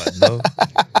have. I was like, no.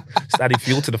 Just adding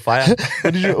fuel to the fire.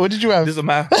 What did you have? Doesn't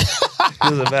matter.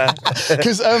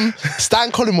 Because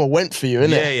Stan Collymore went for you,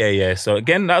 innit? Yeah. So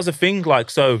again, that was a thing. Like,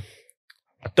 so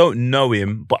I don't know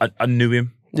him, but I knew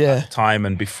him at the time.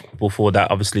 And before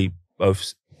that, obviously,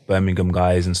 both Birmingham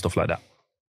guys and stuff like that.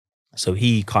 So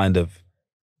he kind of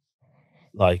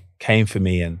like came for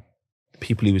me, and the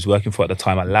people he was working for at the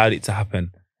time allowed it to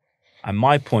happen. And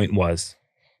my point was,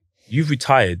 you've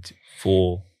retired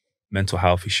for mental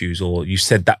health issues, or you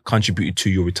said that contributed to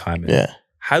your retirement. Yeah.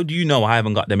 How do you know I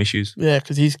haven't got them issues? Yeah,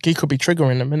 because he could be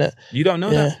triggering them, innit? You don't know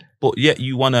that. But yet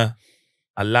you want to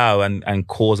allow and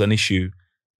cause an issue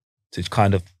to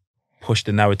kind of push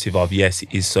the narrative of, yes,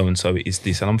 it is so-and-so, it is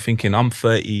this. And I'm thinking, I'm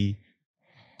 30,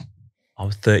 I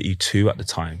was 32 at the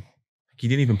time. You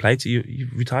didn't even play till you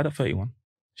retired at 31. So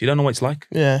you don't know what it's like.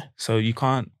 Yeah. So you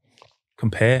can't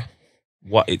compare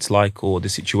what it's like or the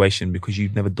situation because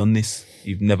you've never done this.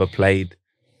 You've never played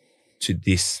to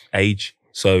this age.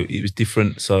 So it was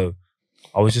different. So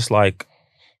I was just like,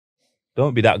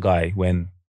 don't be that guy when...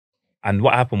 And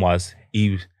what happened was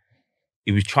he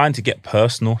was trying to get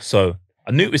personal. So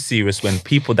I knew it was serious when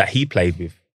people that he played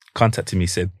with contacted me,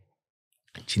 said,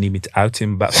 do you need me to out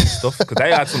him about some stuff? Because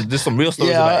they had there's some real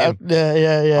stories about him.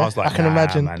 Yeah. I was like, I can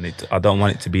imagine. Man, I don't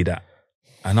want it to be that.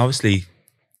 And obviously,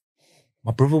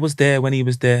 my brother was there when he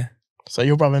was there. So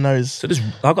your brother knows. So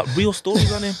I got real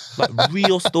stories on him, like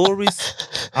real stories.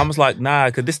 I was like,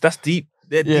 nah, because that's deep.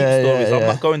 They're deep stories. I'm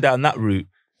not going down that route.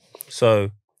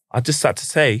 So I just had to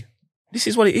say, this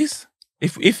is what it is.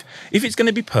 If it's going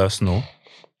to be personal,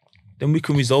 then we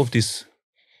can resolve this,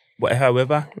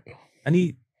 however. And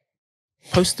he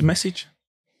posted a message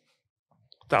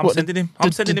that I'm sending him.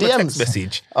 I'm sending him a text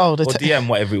message or DM,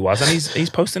 whatever it was, and he's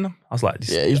posting them. I was like,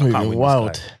 he's moving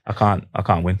wild. I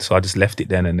can't win. So I just left it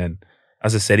then. And then,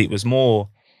 as I said, it was more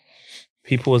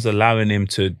people was allowing him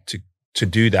to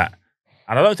do that,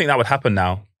 and I don't think that would happen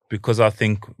now because I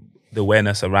think the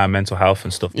awareness around mental health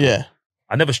and stuff. Yeah.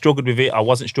 I never struggled with it. I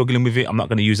wasn't struggling with it. I'm not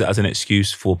going to use it as an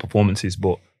excuse for performances,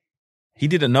 but he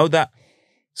didn't know that.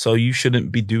 So you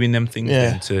shouldn't be doing them things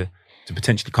then to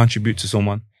potentially contribute to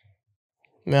someone.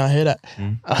 Yeah, I hear that.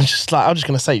 I'm just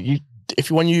going to say,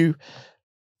 when you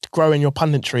grow in your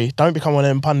punditry, don't become one of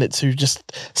them pundits who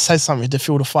just says something to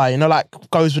fuel the fire. You know, like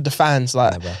goes with the fans.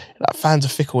 Like fans are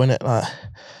fickle, innit? Like,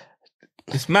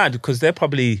 it's mad because they're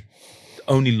probably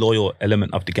only loyal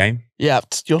element of the game. Yeah,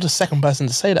 you're the second person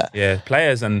to say that. Yeah,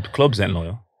 players and clubs ain't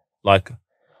loyal. Like,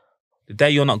 the day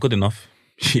you're not good enough,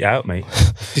 you're out, mate.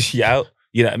 You're out.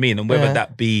 You know what I mean? And whether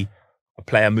that be a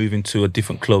player moving to a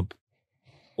different club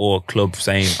or a club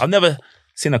saying... I've never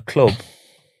seen a club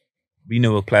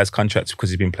renew a player's contract because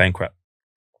he's been playing crap.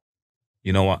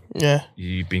 You know what? Yeah.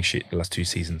 You've been shit the last 2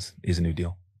 seasons. Here's a new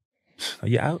deal. Are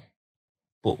you out?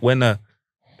 But when a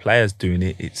players doing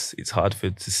it, it's hard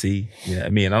to see. You know what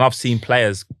I mean? And I've seen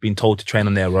players being told to train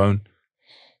on their own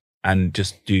and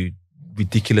just do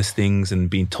ridiculous things and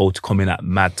being told to come in at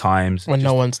mad times when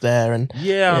no one's there. And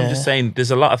I'm just saying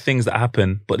there's a lot of things that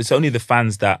happen, but it's only the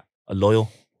fans that are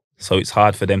loyal. So it's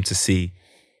hard for them to see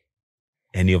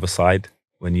any other side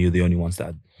when you're the only ones that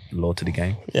are loyal to the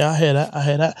game. Yeah, I hear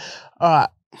that. All right.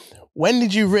 When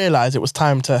did you realise it was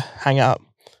time to hang it up?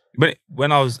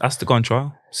 When I was asked to go on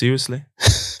trial, seriously.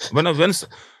 when I was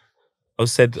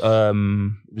said it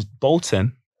was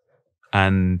Bolton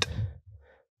and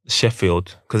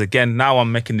Sheffield, because again now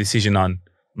I'm making a decision on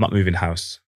I'm not moving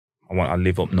house. I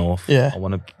live up north. Yeah. I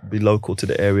want to be local to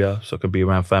the area so I can be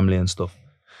around family and stuff.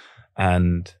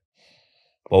 And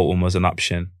Bolton was an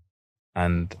option,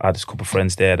 and I had a couple of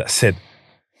friends there that said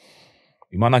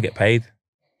you might not get paid.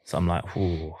 So I'm like,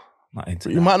 ooh, not into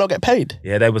that. You might not get paid.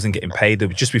 Yeah, they wasn't getting paid. It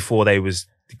was just before they was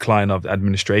decline of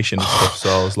administration and stuff. So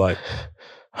I was like,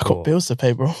 I got bills to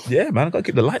pay, bro. Yeah, man, I got to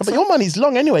keep the lights But your money's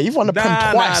long anyway. You've won the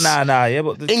Prem twice. Nah. Yeah,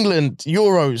 but England,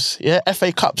 Euros,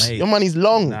 FA Cups. Mate, your money's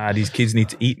long. Nah, these kids need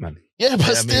to eat, man. Yeah,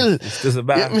 but still. It's just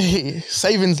about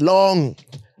savings long.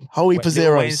 Whole heap of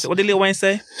zeros. What did Lil Wayne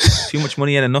say? Too much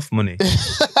money ain't enough money.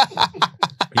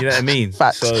 You know what I mean?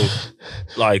 Facts. So,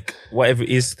 like, whatever it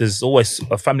is, there's always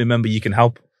a family member you can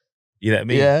help. You know what I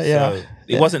mean? Yeah. So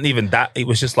it wasn't even that. It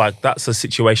was just like, that's a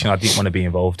situation I didn't want to be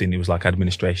involved in. It was like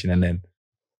administration. And then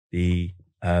the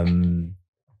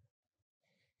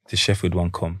Sheffield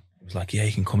one come. It was like, yeah,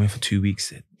 you can come in for 2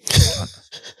 weeks.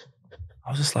 I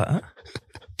was just like, huh?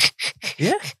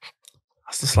 Yeah.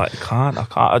 I was just like, I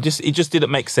can't. It just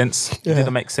didn't make sense. It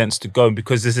didn't make sense to go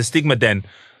because there's a stigma then.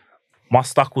 My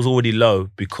stock was already low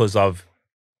because of,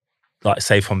 like,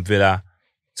 say from Villa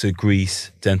to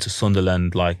Greece, then to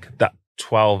Sunderland. Like that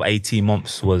 12, 18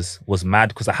 months was mad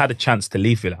because I had a chance to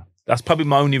leave Villa. That's probably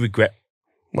my only regret.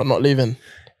 What, not leaving?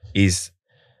 Is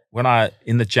when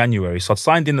in the January, so I'd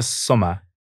signed in the summer,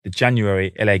 the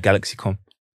January LA Galaxy come.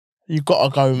 You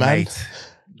gotta go, man. Mate.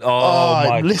 Oh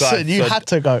my listen, God. You had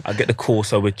to go. I get the call,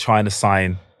 so we're trying to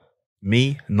sign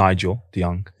me, Nigel de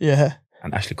Jong,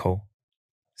 and Ashley Cole.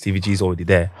 CVG's already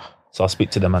there. So I speak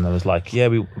to them and I was like, yeah,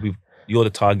 you're the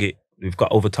target. We've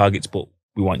got other targets, but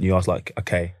we want you. I was like,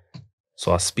 okay.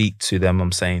 So I speak to them.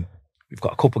 I'm saying, we've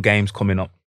got a couple games coming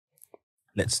up.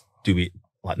 Let's do it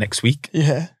like next week.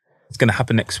 Yeah. It's going to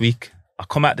happen next week. I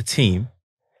come out the team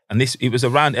and it was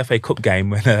around FA Cup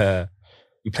game when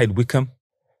we played Wickham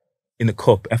in the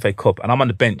cup, FA Cup, and I'm on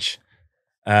the bench,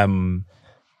 and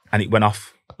it went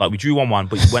off. Like we drew 1-1,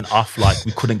 but it went off. Like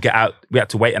we couldn't get out. We had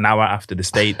to wait an hour after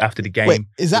the game. Wait,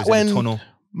 is that when tunnel?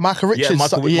 Michael Richards? Yeah,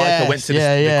 Michael went to the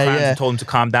crowds and told him to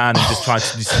calm down and just try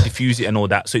to diffuse it and all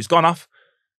that. So it's gone off.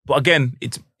 But again,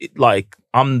 like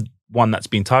I'm one that's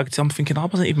been targeted. I'm thinking I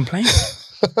wasn't even playing.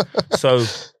 So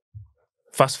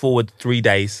fast forward 3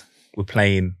 days, we're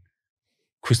playing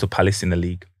Crystal Palace in the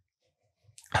league,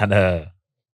 and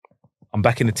I'm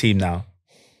back in the team now,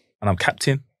 and I'm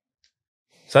captain.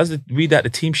 So as I read out the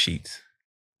team sheet,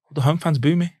 the home fans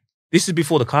boo me. This is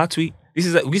before the car tweet. This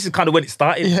is kind of when it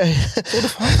started. Yeah. All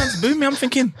the home fans boo me. I'm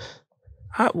thinking,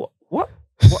 what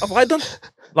have I done?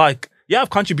 Like, yeah, I've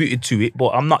contributed to it, but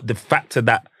I'm not the factor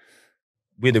that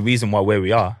we're the reason why where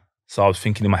we are. So I was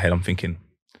thinking in my head, nah,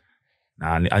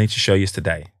 I need to show you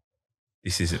today.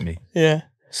 This isn't me. Yeah.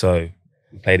 So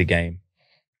we played a game.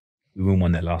 We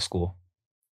won that last score.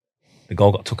 The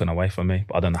goal got taken away from me,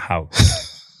 but I don't know how.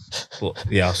 But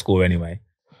yeah, I'll score anyway.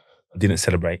 I didn't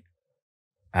celebrate.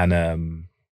 And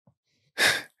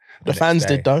the fans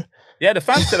did though. Yeah, the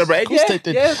fans celebrated. Of course they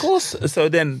did. Yeah, of course. So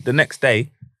then the next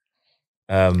day,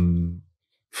 Villa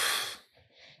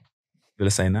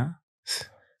saying that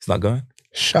it's not going.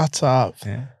 Shut up.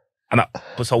 Yeah. And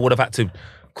so I would have had to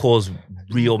cause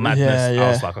real madness. Yeah. I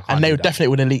was like, I can't. And they do that. definitely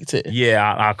would have leaked it.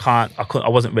 Yeah, I couldn't. I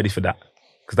wasn't ready for that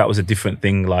because that was a different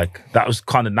thing. Like that was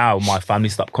kind of now my family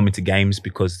stopped coming to games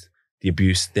because the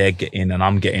abuse they're getting and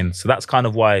I'm getting. So that's kind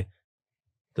of why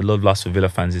the love lost for Villa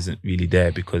fans isn't really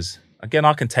there, because again,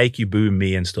 I can take you booing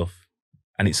me and stuff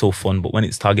and it's all fun, but when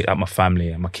it's targeted at my family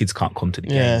and my kids can't come to the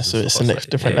games. Yeah, so it's a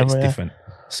different level. It's different.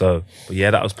 So, but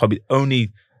yeah, that was probably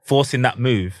only forcing that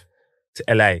move to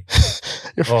LA.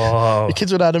 Your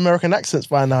kids would have had American accents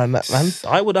by now and that, man.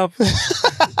 I would have.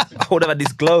 I would have had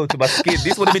this glow to my skin.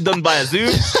 This would have been done by a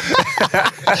Zoom.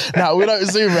 No, we don't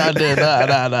Zoom around here.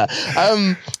 Nah.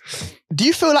 Do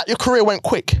you feel like your career went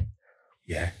quick?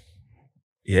 Yeah.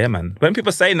 Yeah, man. When people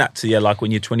are saying that to you, like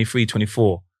when you're 23,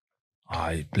 24,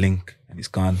 you blink and it's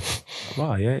gone.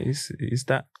 Wow, yeah, is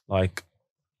that like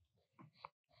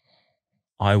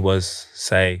I was,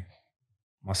 say,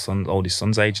 my oldest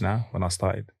son's age now when I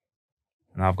started.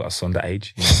 And I've got a son that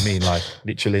age, you know what I mean? Like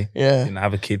literally, yeah. Didn't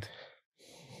have a kid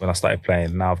when I started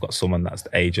playing. Now I've got someone that's the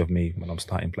age of me when I'm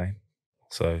starting playing.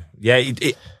 So yeah,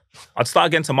 I'd start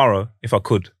again tomorrow if I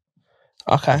could.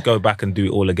 Okay. I'd go back and do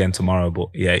it all again tomorrow, but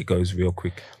yeah, it goes real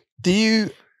quick. A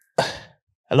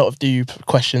lot of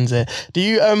questions here. Do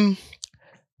you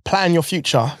plan your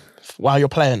future while you're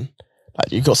playing?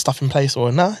 Like you got stuff in place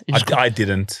or no? I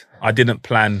didn't. I didn't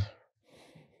plan,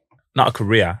 not a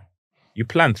career. You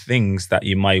plan things that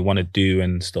you might want to do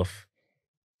and stuff.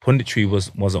 Punditry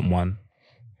wasn't one.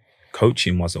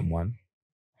 Coaching wasn't one.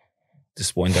 The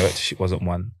sporting directorship wasn't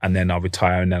one. And then I'll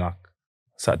retire and then I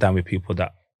sat down with people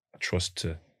that I trust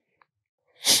to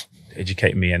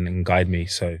educate me and guide me.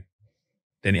 So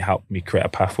then it helped me create a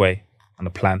pathway and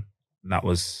a plan. And that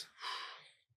was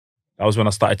when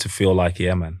I started to feel like,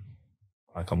 yeah, man,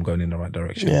 like I'm going in the right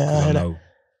direction. Yeah, I know.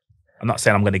 I'm not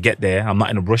saying I'm going to get there. I'm not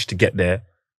in a rush to get there.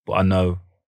 But I know,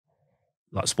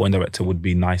 like, sporting director would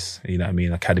be nice. You know what I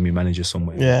mean? Academy manager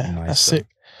somewhere. Yeah, would be nice, that's sick.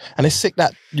 And it's sick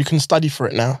that you can study for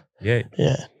it now. Yeah.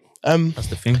 Yeah. That's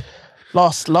the thing.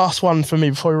 Last one for me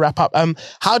before we wrap up.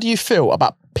 How do you feel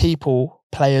about people,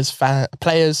 players,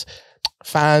 fans,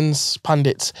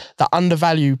 pundits that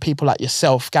undervalue people like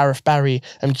yourself, Gareth Barry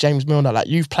and James Milner? Like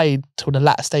you've played till the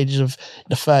latter stages of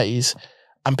the 30s,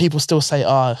 and people still say,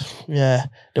 "Oh, yeah,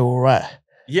 they're all right."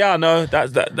 Yeah, I know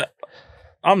that.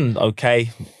 I'm okay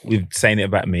with saying it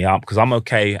about me because I'm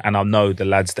okay, and I know the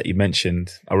lads that you mentioned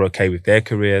are okay with their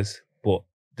careers, but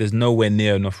there's nowhere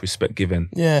near enough respect given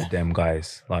to them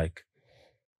guys. Like,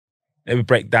 let me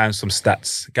break down some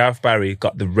stats. Gareth Barry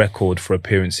got the record for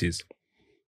appearances.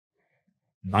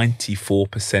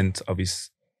 94% of his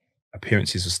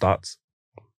appearances were starts.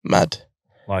 Mad.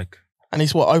 Like, and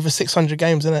he's over 600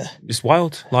 games, isn't it? It's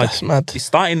wild. Like, that's mad. He's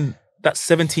starting. That's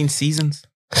 17 seasons.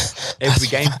 Every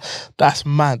game. That's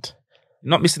mad. You're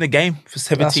not missing a game for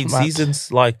 17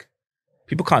 seasons. Like,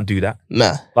 people can't do that.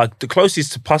 Nah. Like, the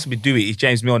closest to possibly do it is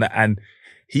James Milner, and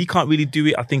he can't really do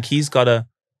it. I think he's got to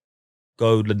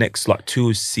go the next,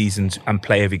 2 seasons and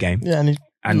play every game. Yeah,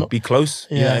 and be close.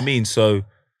 Yeah. You know what I mean? So,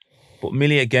 but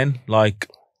Millie, again,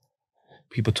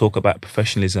 people talk about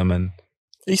professionalism and...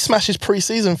 He smashes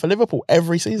pre-season for Liverpool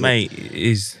every season.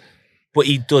 Mate, but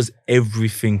he does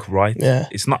everything right. Yeah.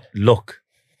 It's not luck.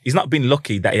 He's not been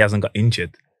lucky that he hasn't got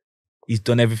injured. He's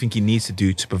done everything he needs to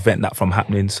do to prevent that from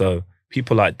happening. So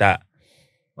people like that,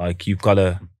 you've got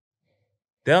to...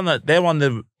 They're on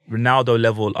the Ronaldo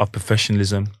level of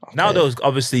professionalism. Okay. Ronaldo's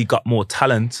obviously got more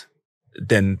talent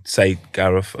than, say,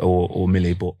 Gareth or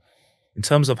Millie, but in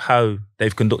terms of how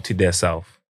they've conducted themselves,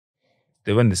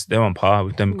 they're on par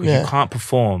with them, because you can't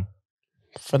perform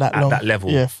for that at long. that level.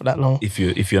 Yeah, for that long. If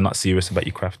you're not serious about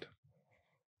your craft.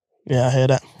 Yeah, I hear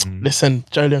that. Listen,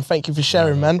 Joleon, thank you for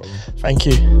sharing, man. Problem. Thank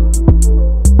you.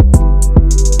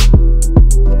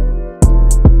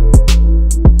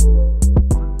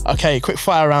 Okay, quick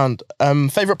fire round.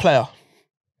 Favorite player?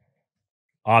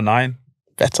 R9.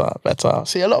 Better.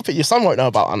 See, a lot of people, your son won't know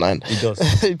about R9. He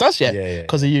does. He does, yeah? Yeah.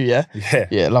 Because of you, yeah? Yeah.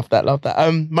 Yeah, love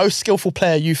that. Most skillful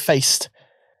player you faced?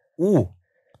 Ooh.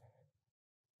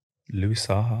 Louis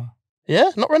Saha.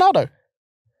 Yeah? Not Ronaldo?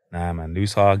 Nah, man.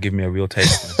 Louis Saha give me a real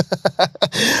taste.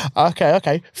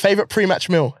 Okay. Favorite pre-match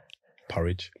meal?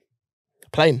 Porridge.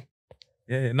 Plain?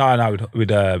 Yeah. No,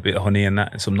 with a bit of honey and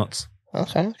that and some nuts.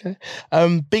 Okay.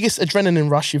 Biggest adrenaline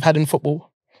rush you've had in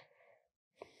football?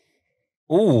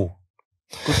 Ooh.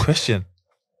 Good question.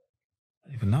 I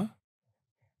don't even know.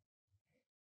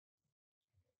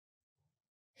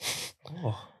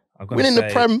 Oh, Winning the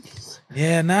Prem.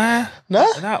 Yeah, nah. No?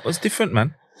 That was different,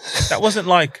 man. That wasn't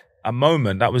like a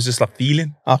moment. That was just a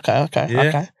feeling. Okay.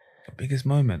 The biggest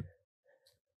moment.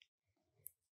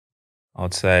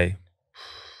 I'd say.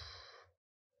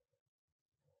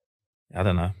 I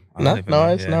don't know. No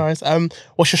worries.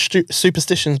 What's your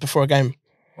superstitions before a game?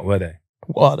 What were they?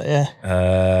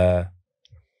 Yeah.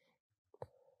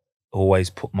 Always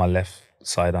put my left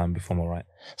side on before my right.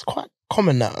 It's quite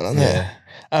common now, isn't it?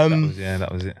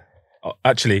 That was it. Oh,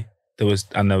 actually, there was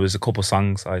a couple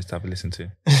songs I used to have a listen to.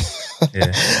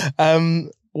 Yeah.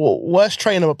 Worst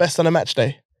trainer but best on a match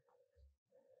day?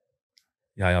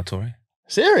 Yaya Toure.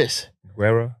 Serious?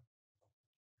 Aguero.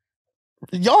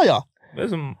 Yaya?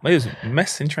 It was a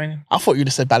mess in training. I thought you'd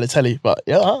have said Balotelli, but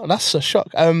yeah, that's a shock.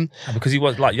 Because he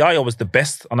was like, Yaya was the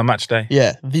best on a match day.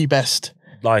 Yeah, the best.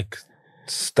 Like,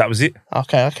 that was it.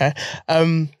 Okay.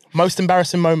 Most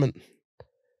embarrassing moment?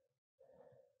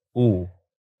 Ooh.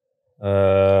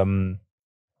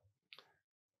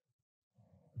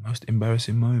 Most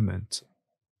embarrassing moment.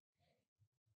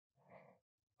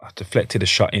 I deflected a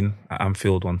shot in at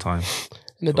Anfield one time.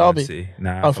 In the derby?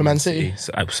 For Man City.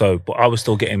 But I was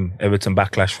still getting Everton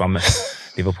backlash from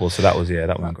Liverpool, so that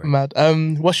went great. Mad.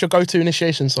 What's your go-to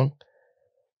initiation song?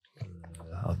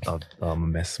 I'm a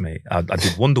mess, mate. I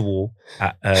did Wonderwall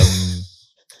at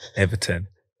Everton,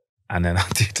 and then I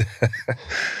did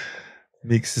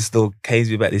Meeks still canes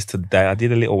me about this today. I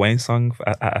did a Little Wayne song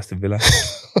at Aston Villa.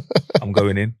 I'm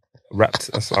going in. Rapped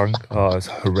a song. Oh, it's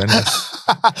horrendous.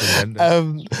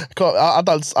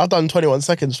 I've done 21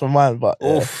 seconds from mine, but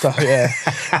yeah.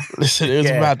 Listen, it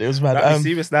was mad. It was mad. Are you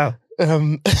serious now?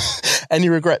 Any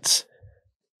regrets?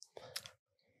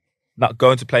 Not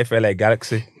going to play for LA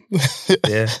Galaxy.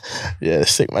 Yeah. Yeah,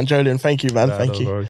 sick, man. Joleon, thank you, man. Thank you.